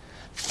demand.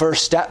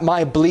 First at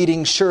my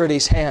bleeding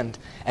surety's hand,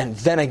 and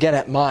then again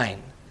at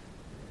mine.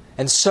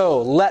 And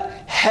so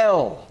let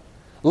hell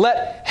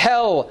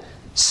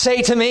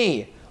say to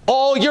me,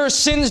 all your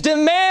sins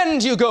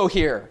demand you go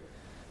here.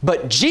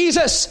 But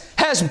Jesus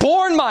has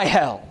borne my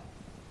hell.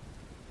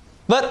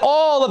 Let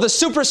all of the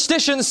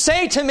superstitions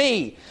say to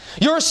me,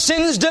 your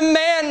sins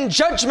demand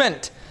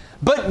judgment.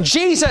 but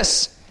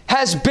Jesus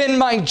has been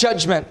my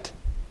judgment.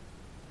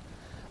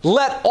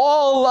 Let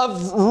all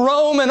of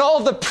Rome and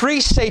all the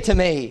priests say to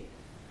me,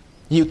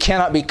 you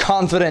cannot be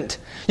confident,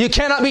 you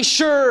cannot be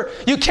sure,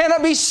 you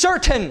cannot be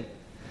certain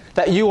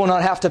that you will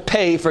not have to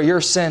pay for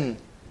your sin.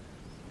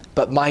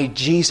 But my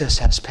Jesus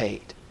has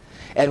paid.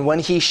 And when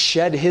He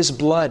shed His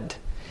blood,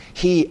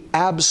 He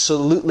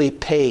absolutely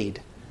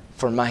paid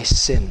for my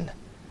sin.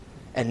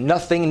 And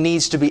nothing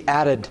needs to be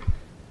added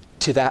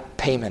to that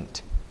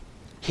payment.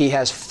 He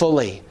has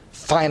fully,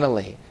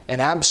 finally,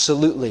 and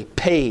absolutely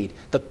paid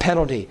the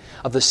penalty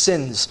of the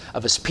sins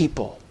of His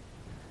people.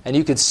 And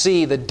you could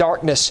see the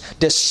darkness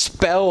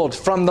dispelled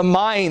from the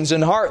minds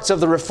and hearts of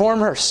the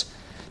reformers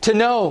to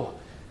know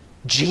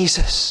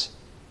Jesus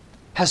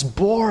has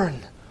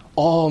borne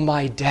all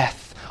my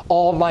death,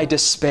 all my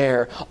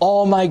despair,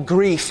 all my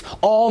grief,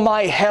 all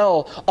my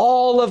hell,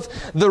 all of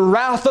the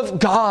wrath of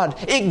God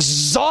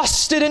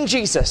exhausted in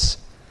Jesus.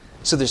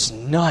 So there's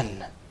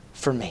none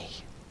for me.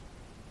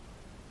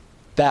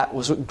 That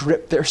was what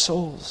gripped their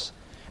souls.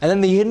 And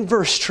then the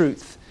inverse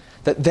truth,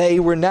 that they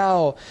were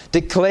now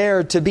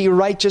declared to be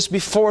righteous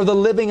before the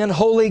living and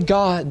holy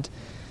God.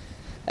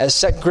 As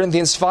 2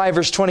 Corinthians 5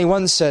 verse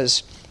 21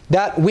 says,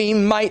 that we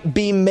might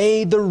be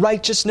made the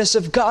righteousness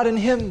of God in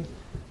Him.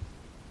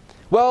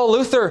 Well,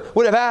 Luther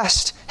would have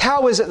asked,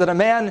 how is it that a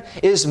man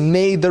is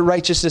made the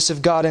righteousness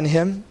of God in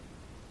him?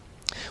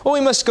 Well,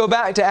 we must go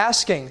back to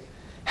asking,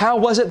 how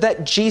was it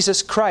that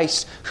Jesus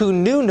Christ, who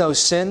knew no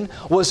sin,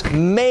 was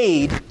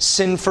made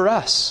sin for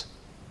us?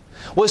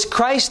 Was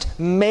Christ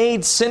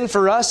made sin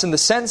for us in the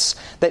sense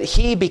that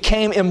He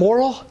became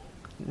immoral?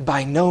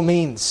 By no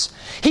means.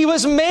 He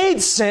was made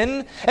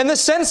sin in the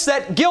sense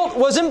that guilt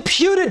was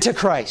imputed to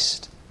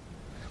Christ.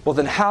 Well,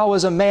 then how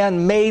is a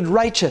man made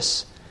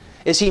righteous?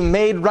 Is he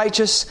made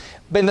righteous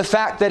in the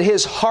fact that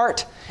his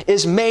heart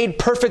is made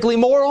perfectly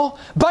moral?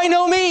 By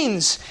no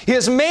means. He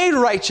is made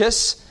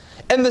righteous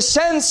in the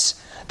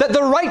sense that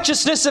the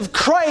righteousness of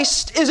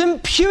Christ is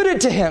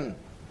imputed to him.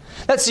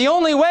 That's the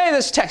only way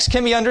this text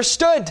can be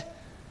understood.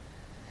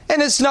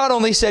 And it's not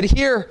only said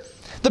here.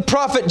 The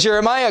prophet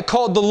Jeremiah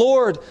called the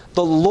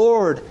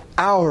Lord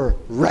our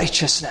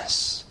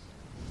righteousness.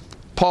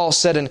 Paul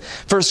said in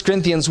 1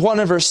 Corinthians 1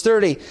 and verse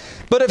 30,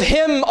 but of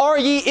Him are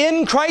ye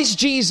in Christ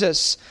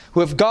Jesus,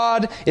 who of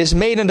God is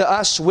made unto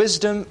us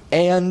wisdom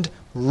and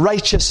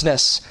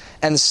righteousness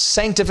and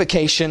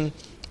sanctification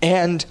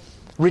and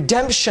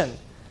redemption.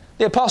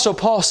 The Apostle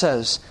Paul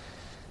says,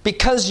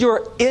 because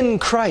you're in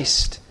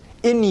Christ,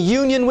 in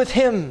union with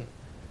Him,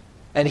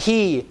 and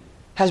He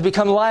has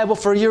become liable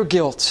for your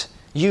guilt,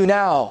 you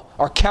now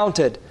are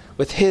counted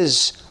with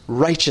His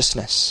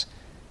righteousness.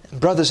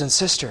 Brothers and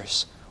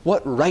sisters,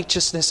 what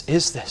righteousness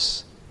is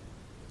this?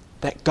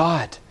 That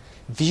God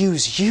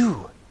views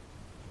you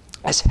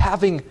as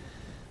having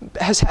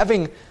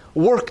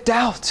worked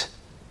out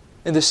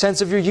in the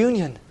sense of your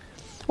union.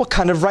 What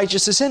kind of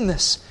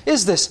righteousness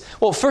is this?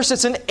 Well, first,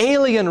 it's an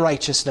alien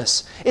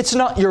righteousness. It's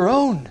not your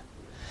own.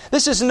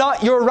 This is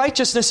not your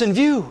righteousness in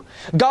view.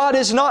 God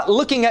is not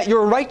looking at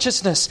your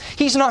righteousness.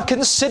 He's not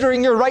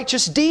considering your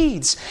righteous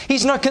deeds.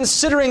 He's not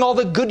considering all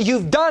the good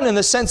you've done in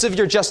the sense of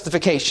your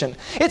justification.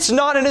 It's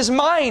not in His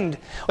mind.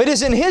 It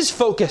is in His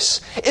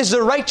focus, is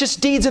the righteous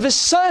deeds of His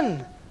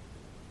Son.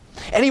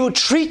 And He will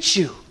treat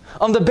you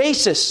on the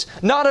basis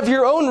not of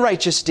your own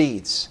righteous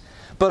deeds,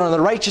 but on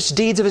the righteous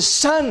deeds of His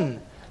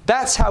Son.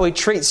 That's how He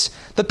treats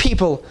the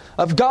people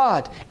of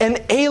God. An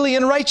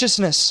alien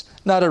righteousness,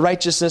 not a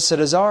righteousness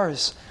that is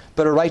ours,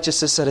 but a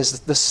righteousness that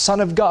is the Son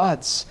of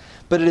God's.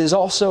 But it is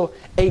also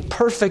a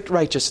perfect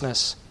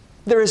righteousness.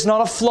 There is not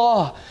a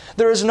flaw.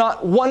 There is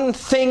not one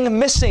thing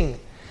missing.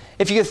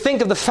 If you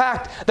think of the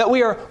fact that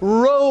we are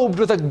robed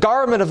with a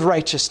garment of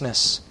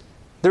righteousness,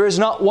 there is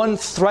not one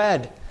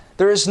thread,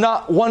 there is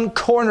not one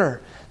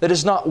corner that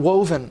is not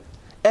woven.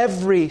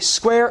 Every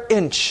square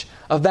inch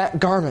of that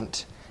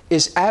garment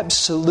is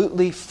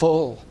absolutely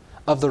full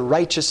of the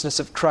righteousness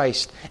of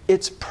Christ.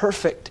 It's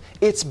perfect.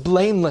 It's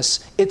blameless.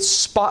 It's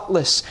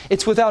spotless.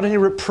 It's without any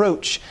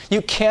reproach.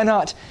 You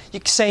cannot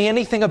say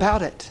anything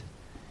about it.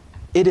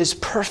 It is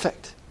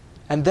perfect.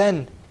 And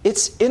then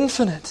it's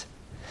infinite.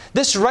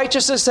 This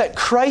righteousness that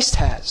Christ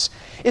has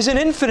is an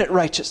infinite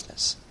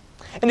righteousness.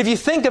 And if you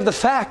think of the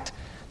fact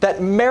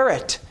that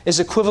merit is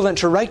equivalent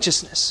to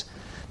righteousness,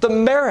 the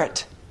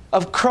merit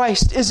of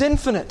Christ is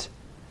infinite.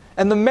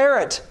 And the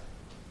merit,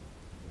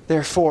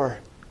 therefore,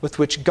 with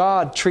which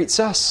God treats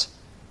us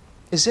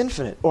is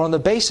infinite, or on the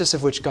basis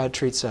of which God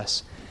treats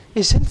us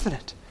is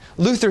infinite.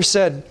 Luther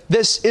said,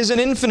 this is an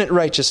infinite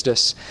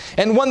righteousness,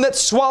 and one that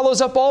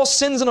swallows up all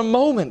sins in a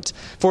moment,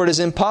 for it is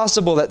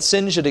impossible that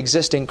sin should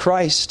exist in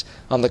Christ.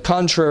 On the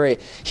contrary,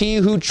 he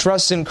who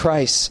trusts in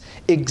Christ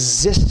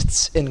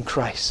exists in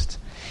Christ.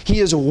 He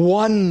is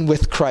one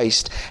with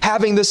Christ,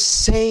 having the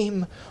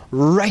same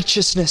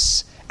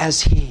righteousness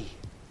as He.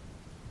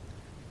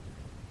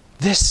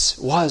 This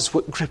was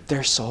what gripped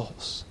their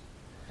souls.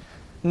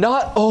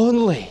 Not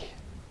only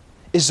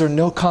is there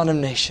no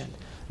condemnation,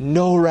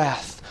 no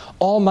wrath,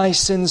 all my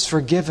sins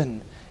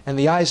forgiven in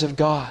the eyes of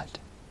God,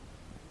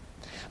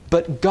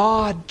 but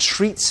God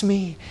treats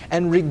me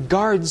and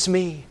regards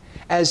me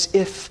as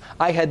if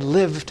I had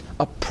lived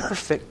a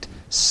perfect,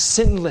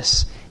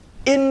 sinless,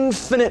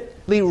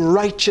 infinitely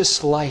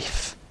righteous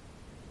life,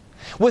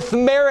 with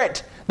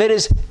merit that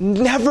is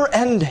never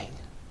ending.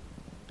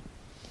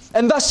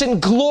 And thus in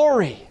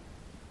glory,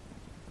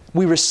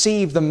 we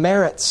receive the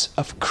merits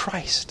of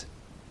Christ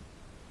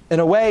in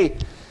a way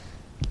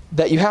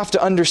that you have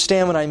to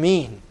understand what I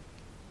mean.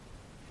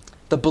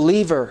 The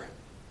believer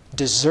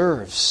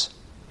deserves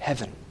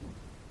heaven.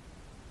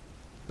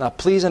 Now,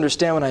 please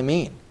understand what I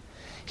mean.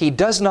 He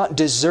does not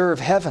deserve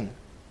heaven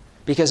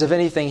because of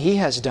anything he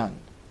has done,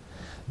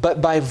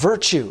 but by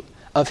virtue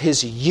of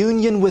his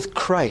union with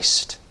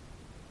Christ.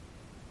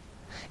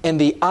 In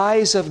the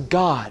eyes of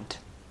God,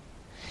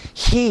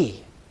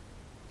 he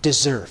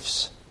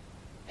deserves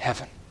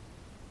heaven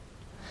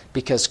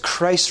because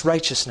Christ's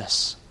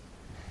righteousness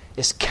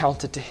is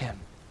counted to him.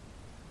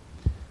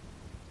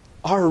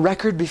 Our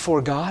record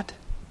before God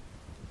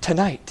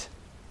tonight,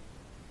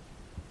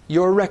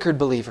 your record,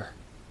 believer,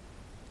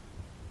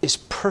 is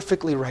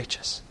perfectly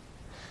righteous.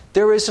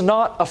 There is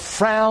not a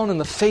frown in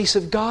the face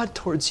of God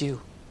towards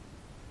you.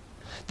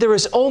 There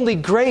is only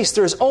grace,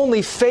 there is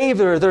only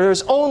favor, there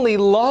is only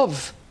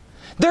love.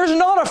 There's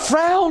not a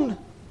frown.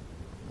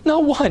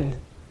 Not one.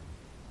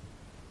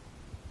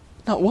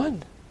 Not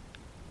one.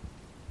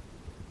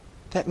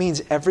 That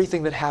means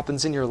everything that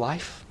happens in your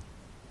life,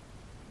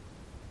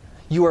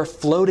 you are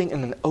floating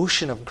in an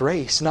ocean of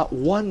grace. Not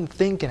one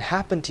thing can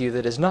happen to you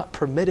that is not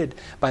permitted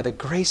by the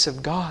grace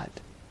of God.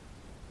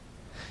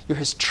 You're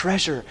His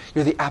treasure.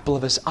 You're the apple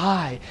of His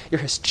eye.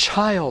 You're His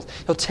child.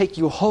 He'll take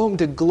you home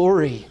to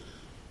glory.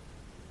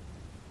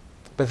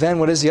 But then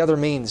what is the other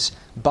means?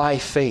 By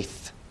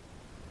faith.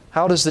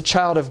 How does the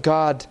child of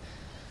God,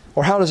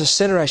 or how does a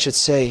sinner, I should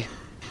say,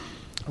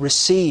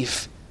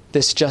 receive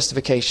this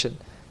justification?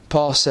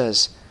 Paul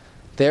says,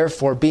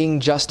 therefore, being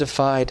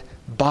justified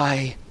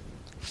by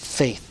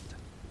faith.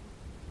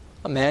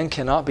 A man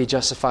cannot be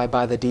justified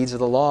by the deeds of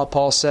the law.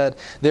 Paul said,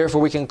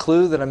 therefore we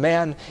conclude that a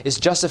man is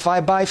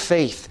justified by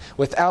faith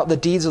without the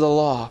deeds of the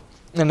law.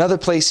 In another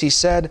place he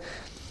said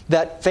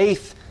that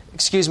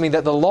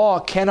that the law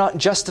cannot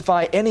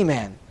justify any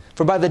man,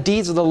 for by the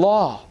deeds of the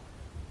law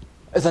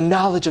is the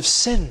knowledge of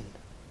sin.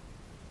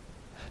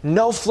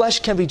 No flesh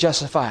can be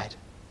justified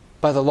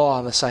by the law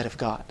in the sight of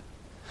God.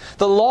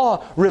 The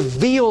law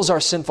reveals our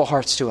sinful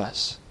hearts to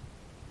us.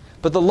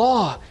 But the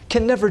law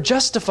can never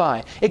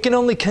justify. It can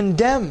only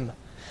condemn.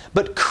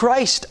 But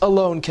Christ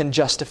alone can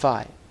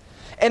justify.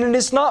 And it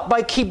is not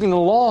by keeping the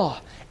law.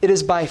 It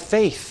is by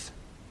faith.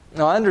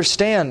 Now I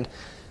understand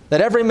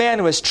that every man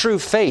who has true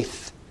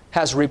faith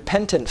has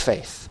repentant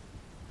faith.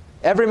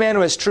 Every man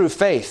who has true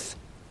faith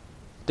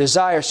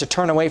desires to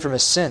turn away from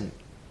his sin.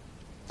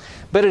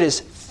 But it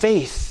is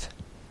faith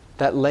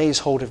that lays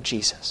hold of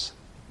Jesus.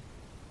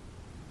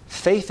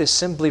 Faith is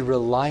simply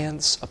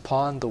reliance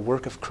upon the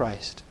work of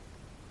Christ.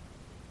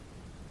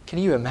 Can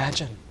you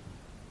imagine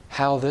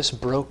how this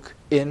broke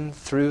in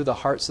through the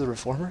hearts of the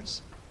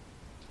reformers?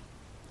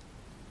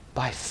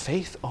 By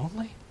faith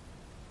only?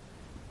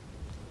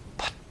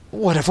 But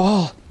what of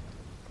all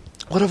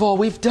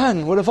we've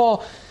done? What of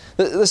all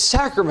the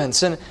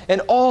sacraments and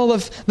all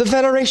of the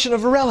veneration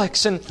of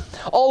relics and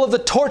all of the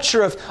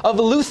torture of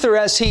Luther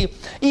as he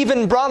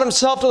even brought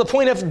himself to the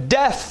point of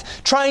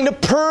death, trying to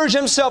purge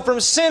himself from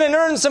sin and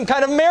earn some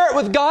kind of merit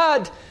with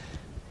God?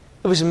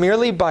 It was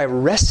merely by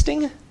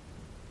resting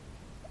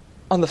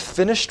on the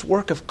finished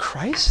work of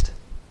Christ?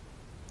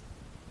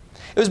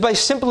 It was by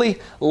simply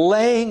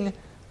laying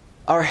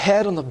our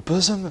head on the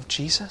bosom of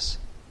Jesus?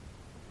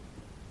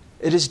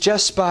 It is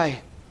just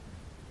by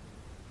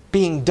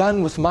being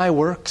done with my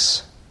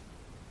works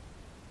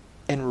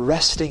and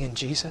resting in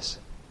Jesus?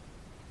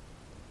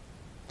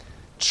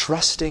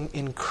 Trusting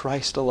in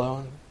Christ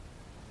alone?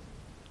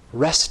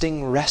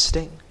 Resting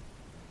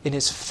in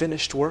His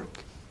finished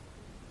work?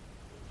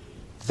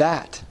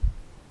 That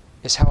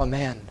is how a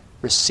man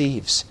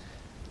receives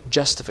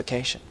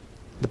justification.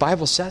 The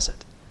Bible says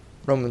it.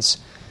 Romans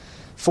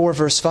 4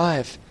 verse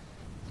 5.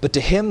 But to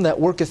him that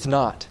worketh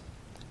not,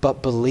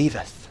 but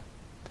believeth.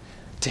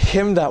 To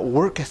him that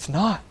worketh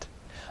not,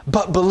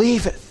 but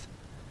believeth.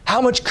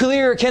 How much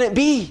clearer can it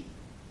be?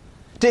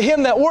 To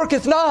him that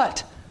worketh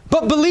not,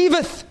 but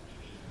believeth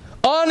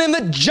on him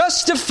that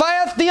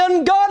justifieth the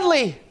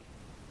ungodly.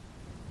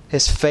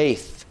 His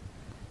faith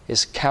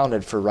is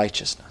counted for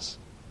righteousness.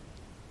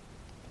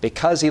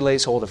 Because he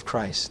lays hold of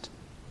Christ,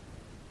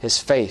 his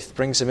faith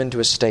brings him into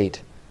a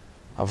state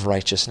of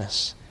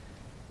righteousness.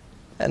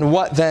 And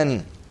what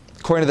then,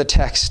 according to the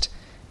text,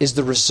 is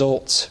the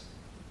result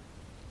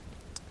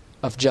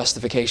of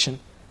justification?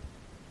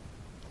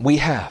 We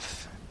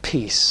have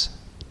peace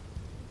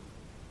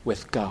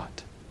with God.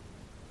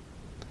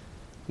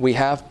 We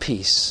have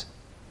peace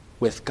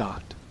with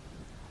God.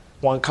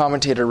 One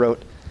commentator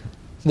wrote,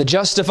 the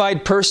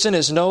justified person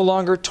is no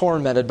longer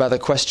tormented by the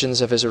questions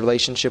of his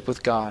relationship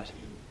with God,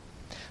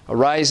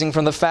 arising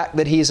from the fact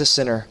that he is a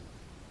sinner.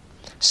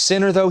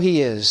 Sinner though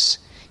he is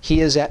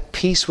at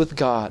peace with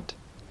God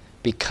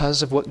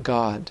because of what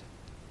God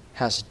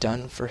has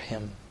done for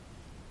him.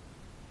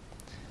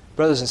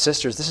 Brothers and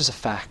sisters, this is a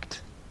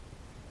fact.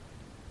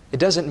 It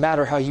doesn't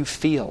matter how you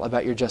feel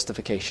about your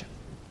justification.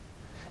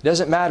 It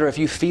doesn't matter if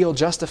you feel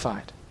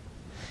justified.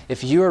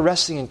 If you are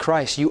resting in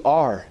Christ, you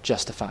are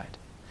justified.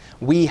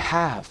 We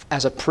have,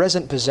 as a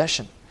present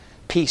possession,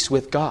 peace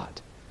with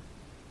God.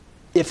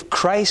 If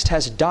Christ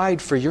has died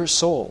for your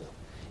soul,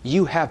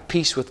 you have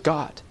peace with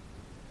God.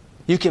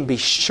 You can be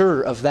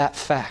sure of that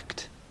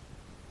fact.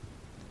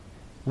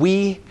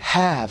 We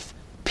have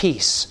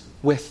peace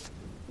with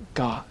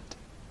God.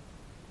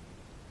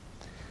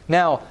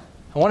 Now,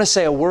 I want to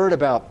say a word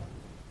about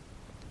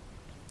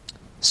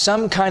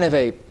some kind of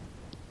a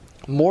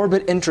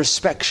morbid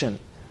introspection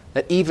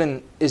that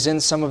even is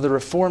in some of the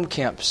Reformed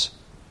camps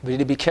we need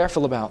to be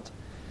careful about.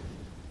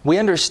 We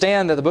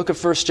understand that the book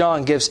of 1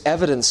 John gives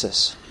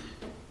evidences,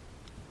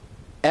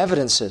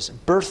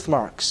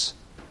 birthmarks.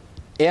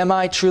 Am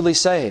I truly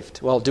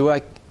saved? Well, do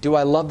I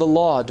love the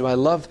law? Do I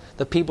love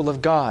the people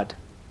of God?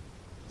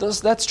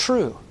 That's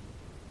true.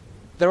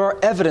 There are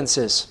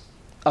evidences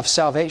of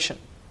salvation.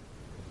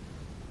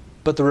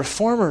 But the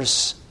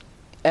Reformers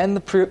and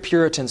the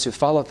Puritans who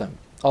followed them,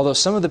 although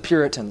some of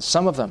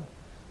them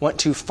went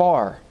too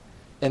far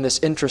in this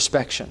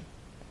introspection,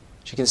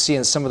 which you can see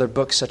in some of their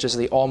books such as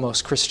The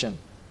Almost Christian.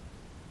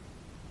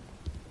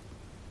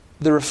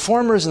 The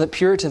Reformers and the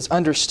Puritans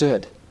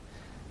understood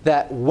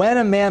that when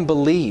a man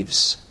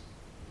believes,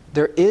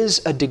 there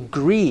is a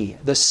degree,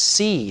 the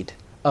seed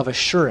of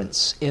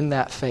assurance in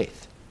that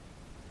faith.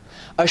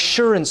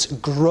 Assurance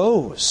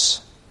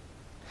grows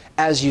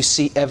as you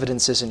see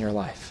evidences in your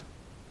life.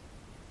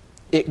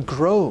 It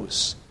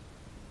grows.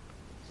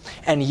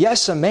 And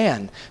yes, a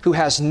man who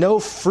has no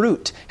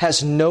fruit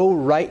has no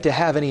right to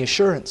have any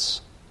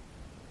assurance.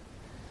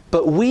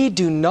 But we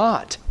do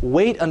not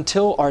wait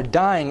until our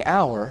dying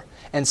hour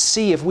and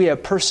see if we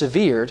have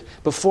persevered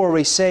before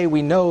we say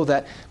we know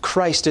that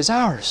Christ is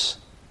ours.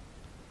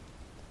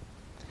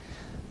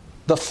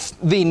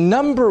 The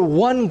number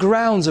one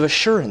grounds of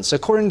assurance,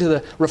 according to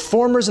the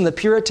Reformers and the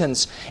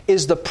Puritans,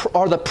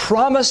 are the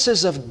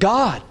promises of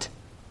God.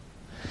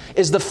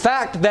 Is the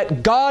fact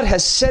that God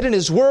has said in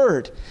His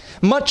Word,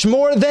 much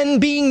more than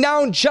being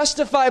now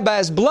justified by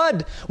His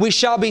blood, we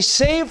shall be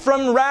saved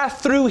from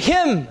wrath through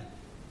Him.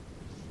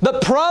 The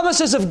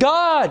promises of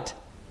God.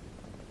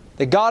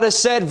 That God has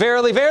said,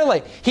 verily,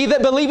 verily, he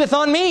that believeth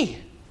on me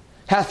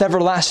hath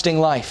everlasting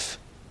life.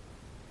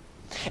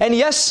 And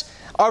yes,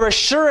 our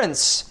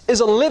assurance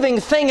is a living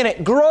thing and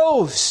it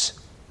grows.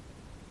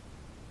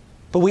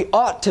 But we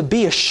ought to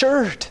be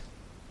assured.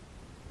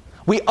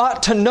 We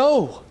ought to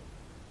know.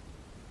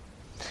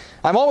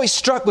 I'm always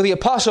struck with the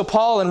Apostle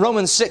Paul in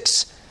Romans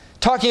 6,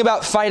 talking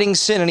about fighting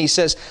sin. And he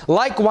says,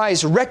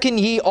 likewise reckon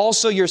ye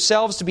also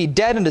yourselves to be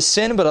dead unto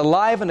sin, but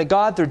alive unto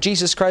God through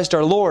Jesus Christ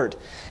our Lord.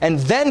 And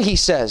then he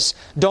says,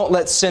 don't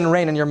let sin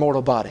reign in your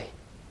mortal body.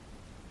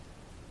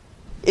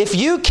 If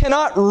you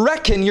cannot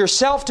reckon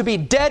yourself to be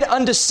dead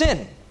unto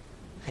sin,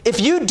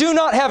 if you do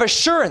not have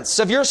assurance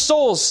of your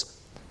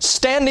soul's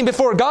standing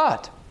before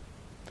God,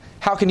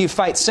 how can you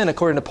fight sin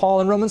according to Paul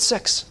in Romans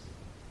 6?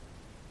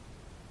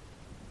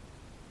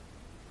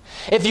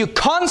 If you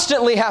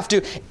constantly have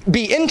to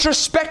be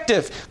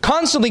introspective,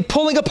 constantly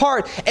pulling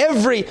apart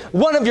every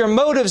one of your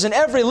motives and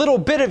every little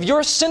bit of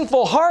your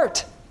sinful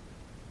heart,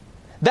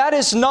 that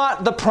is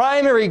not the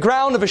primary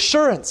ground of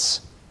assurance.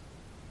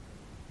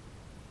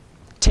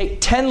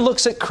 Take 10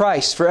 looks at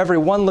Christ for every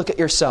one look at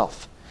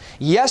yourself.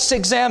 Yes,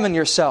 examine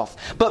yourself,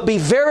 but be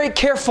very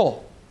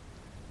careful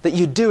that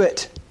you do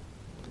it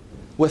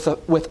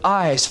with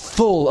eyes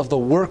full of the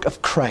work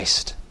of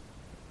Christ.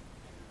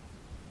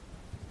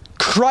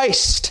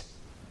 Christ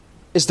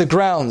is the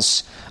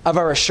grounds of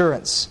our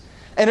assurance.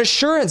 And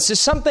assurance is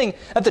something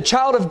that the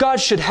child of God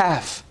should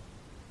have.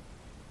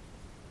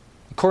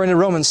 According to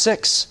Romans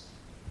 6,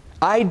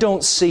 I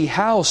don't see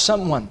how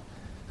someone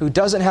who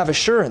doesn't have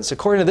assurance,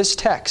 according to this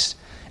text,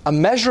 a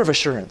measure of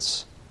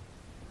assurance,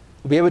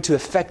 will be able to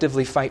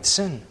effectively fight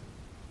sin.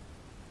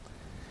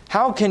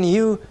 How can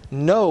you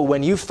know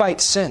when you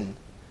fight sin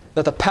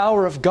that the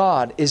power of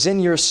God is in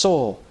your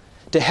soul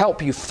to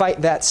help you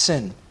fight that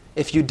sin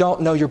if you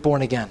don't know you're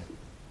born again?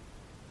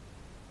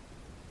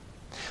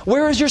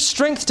 Where is your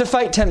strength to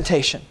fight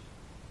temptation?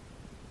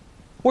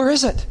 Where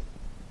is it?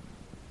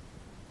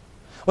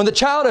 When the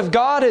child of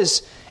God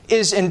is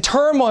in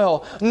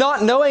turmoil,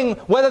 not knowing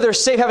whether they're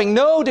saved, having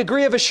no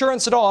degree of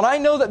assurance at all. And I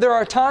know that there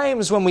are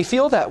times when we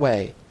feel that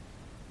way.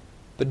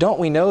 But don't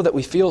we know that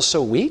we feel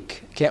so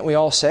weak? Can't we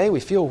all say we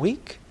feel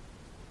weak?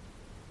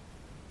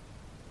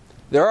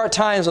 There are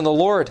times when the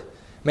Lord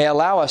may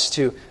allow us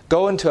to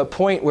go into a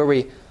point where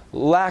we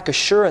lack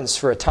assurance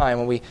for a time,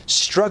 when we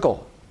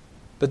struggle.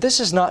 But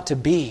this is not to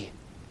be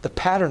the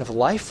pattern of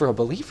life for a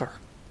believer.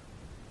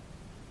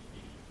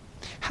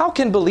 How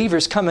can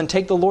believers come and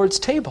take the Lord's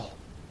table?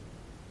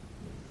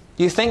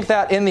 Do you think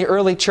that in the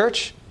early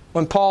church,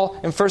 when Paul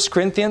in 1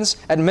 Corinthians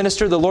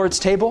administered the Lord's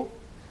table,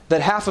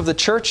 that half of the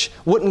church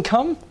wouldn't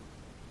come?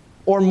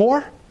 Or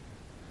more?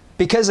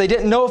 Because they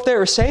didn't know if they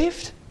were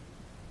saved?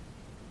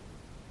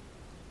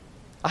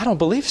 I don't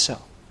believe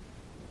so.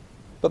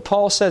 But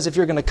Paul says if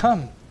you're going to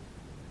come,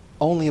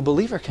 only a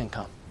believer can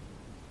come.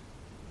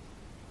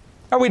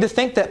 Are we to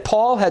think that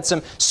Paul had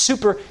some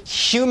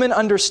superhuman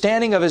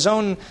understanding of his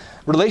own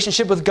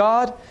relationship with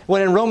God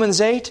when in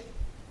Romans 8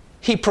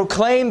 he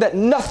proclaimed that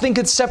nothing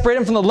could separate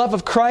him from the love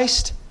of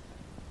Christ?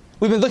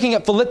 We've been looking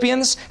at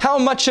Philippians. How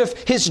much of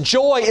his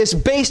joy is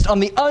based on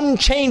the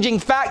unchanging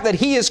fact that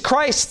he is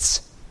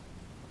Christ's?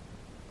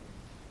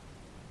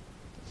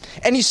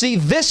 And you see,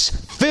 this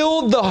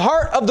filled the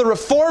heart of the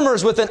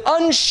reformers with an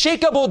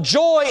unshakable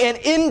joy and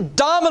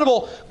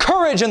indomitable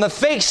courage in the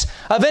face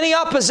of any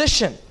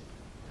opposition.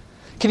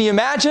 Can you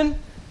imagine?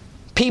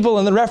 People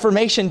in the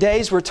Reformation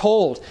days were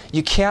told,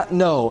 you can't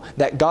know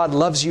that God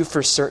loves you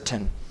for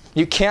certain.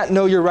 You can't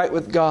know you're right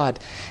with God.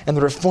 And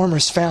the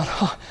reformers found,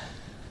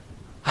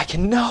 I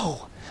can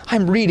know.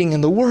 I'm reading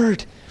in the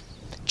Word.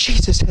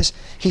 Jesus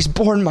He's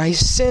borne my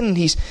sin.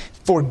 He's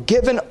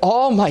forgiven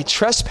all my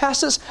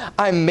trespasses.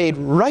 I'm made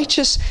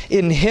righteous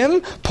in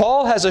Him.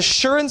 Paul has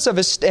assurance of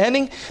his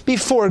standing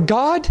before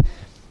God.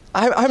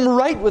 I'm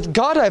right with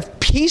God. I have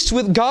peace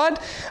with God.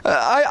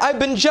 I've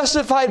been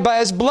justified by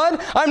His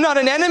blood. I'm not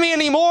an enemy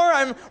anymore.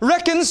 I'm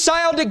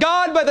reconciled to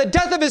God by the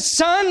death of His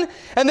Son.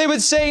 And they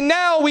would say,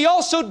 now we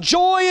also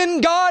joy in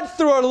God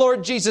through our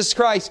Lord Jesus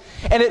Christ.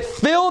 And it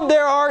filled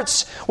their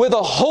hearts with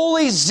a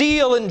holy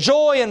zeal and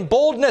joy and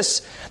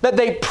boldness that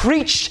they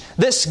preached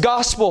this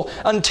gospel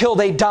until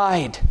they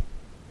died.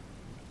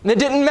 And it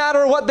didn't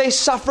matter what they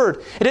suffered.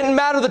 It didn't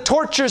matter the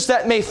tortures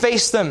that may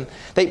face them.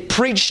 They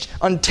preached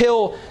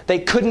until they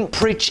couldn't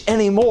preach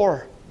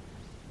anymore.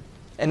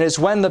 And it is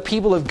when the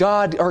people of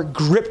God are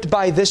gripped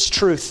by this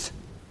truth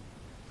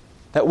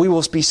that we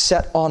will be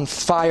set on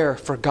fire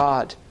for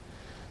God.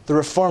 The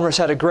reformers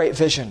had a great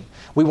vision.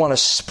 We want to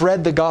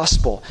spread the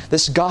gospel,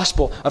 this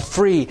gospel of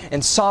free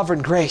and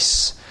sovereign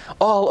grace,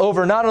 all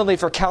over, not only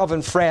for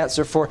Calvin, France,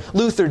 or for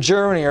Luther,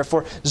 Germany, or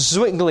for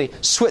Zwingli,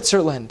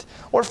 Switzerland,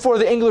 or for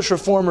the English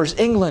reformers,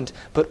 England,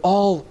 but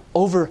all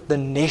over the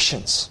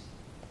nations.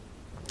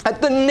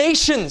 That the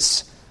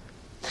nations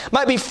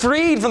might be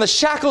freed from the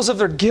shackles of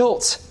their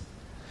guilt.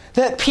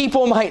 That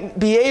people might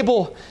be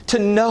able to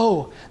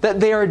know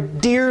that they are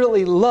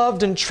dearly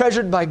loved and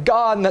treasured by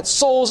God, and that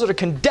souls that are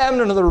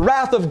condemned under the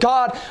wrath of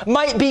God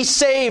might be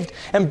saved.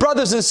 And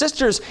brothers and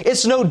sisters,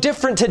 it's no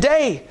different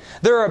today.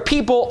 There are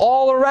people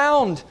all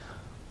around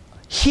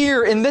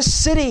here in this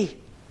city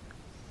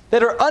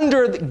that are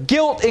under the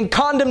guilt and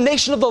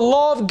condemnation of the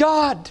law of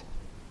God.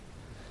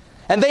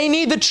 And they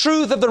need the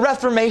truth of the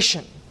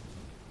Reformation.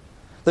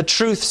 The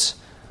truths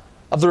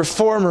of the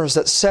reformers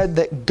that said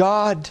that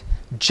God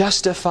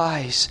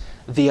justifies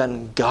the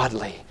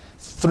ungodly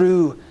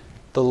through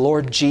the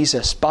Lord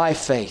Jesus by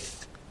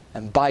faith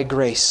and by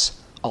grace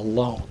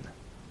alone.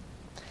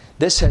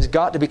 This has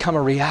got to become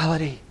a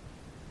reality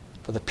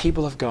for the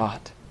people of God.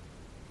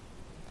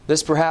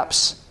 This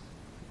perhaps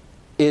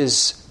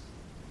is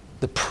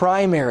the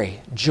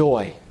primary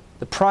joy,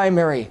 the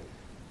primary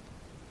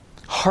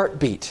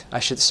heartbeat, I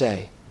should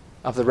say,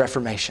 of the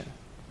Reformation,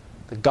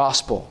 the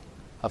gospel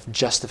of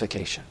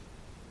justification.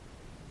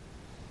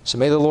 So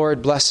may the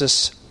Lord bless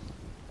us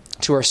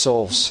to our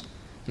souls.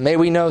 May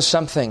we know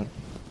something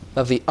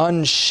of the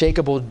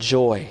unshakable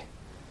joy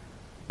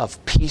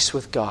of peace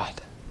with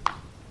God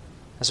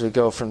as we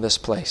go from this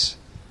place.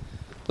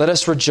 Let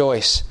us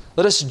rejoice.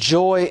 Let us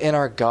joy in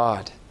our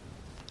God,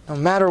 no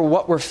matter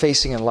what we're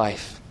facing in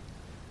life.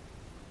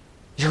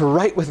 You're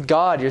right with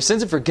God. Your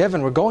sins are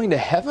forgiven. We're going to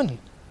heaven.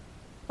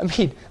 I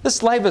mean,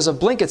 this life is a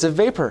blink. It's a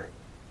vapor.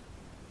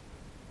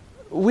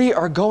 We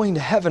are going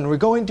to heaven. We're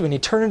going to an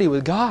eternity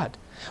with God.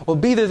 We'll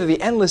be there to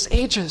the endless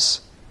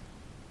ages.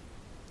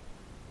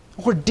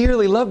 We're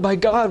dearly loved by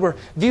God. We're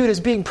viewed as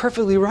being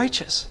perfectly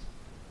righteous.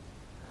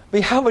 I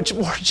mean, how much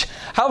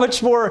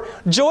more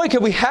joy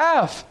can we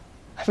have?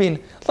 I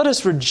mean, let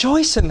us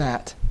rejoice in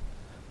that.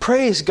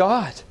 Praise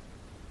God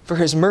for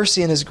His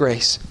mercy and His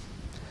grace.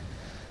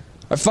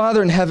 Our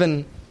Father in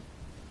heaven,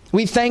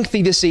 we thank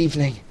Thee this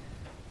evening.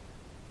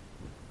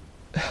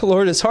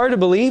 Lord, it's hard to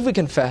believe, we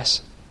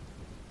confess.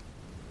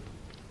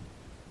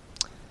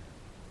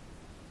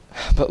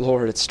 But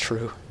Lord, it's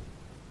true.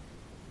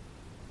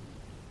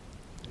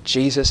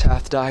 Jesus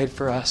hath died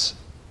for us,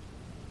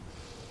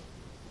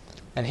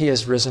 and He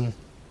has risen,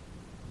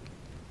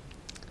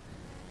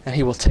 and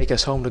He will take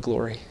us home to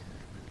glory.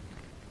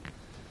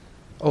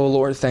 Oh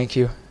Lord, thank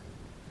You.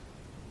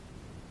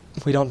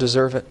 We don't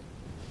deserve it.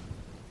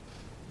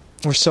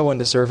 We're so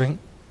undeserving.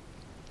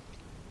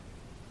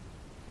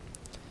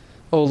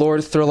 Oh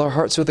Lord, thrill our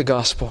hearts with the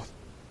gospel.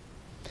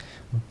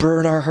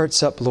 Burn our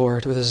hearts up,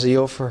 Lord, with a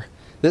zeal for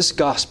this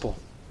gospel,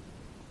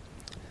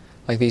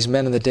 like these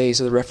men in the days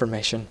of the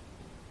Reformation.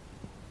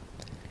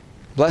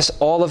 Bless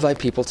all of Thy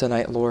people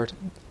tonight, Lord.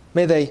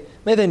 May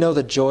they know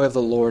the joy of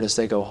the Lord as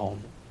they go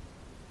home.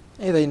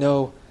 May they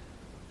know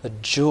the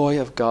joy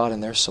of God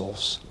in their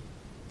souls.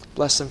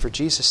 Bless them for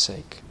Jesus'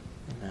 sake.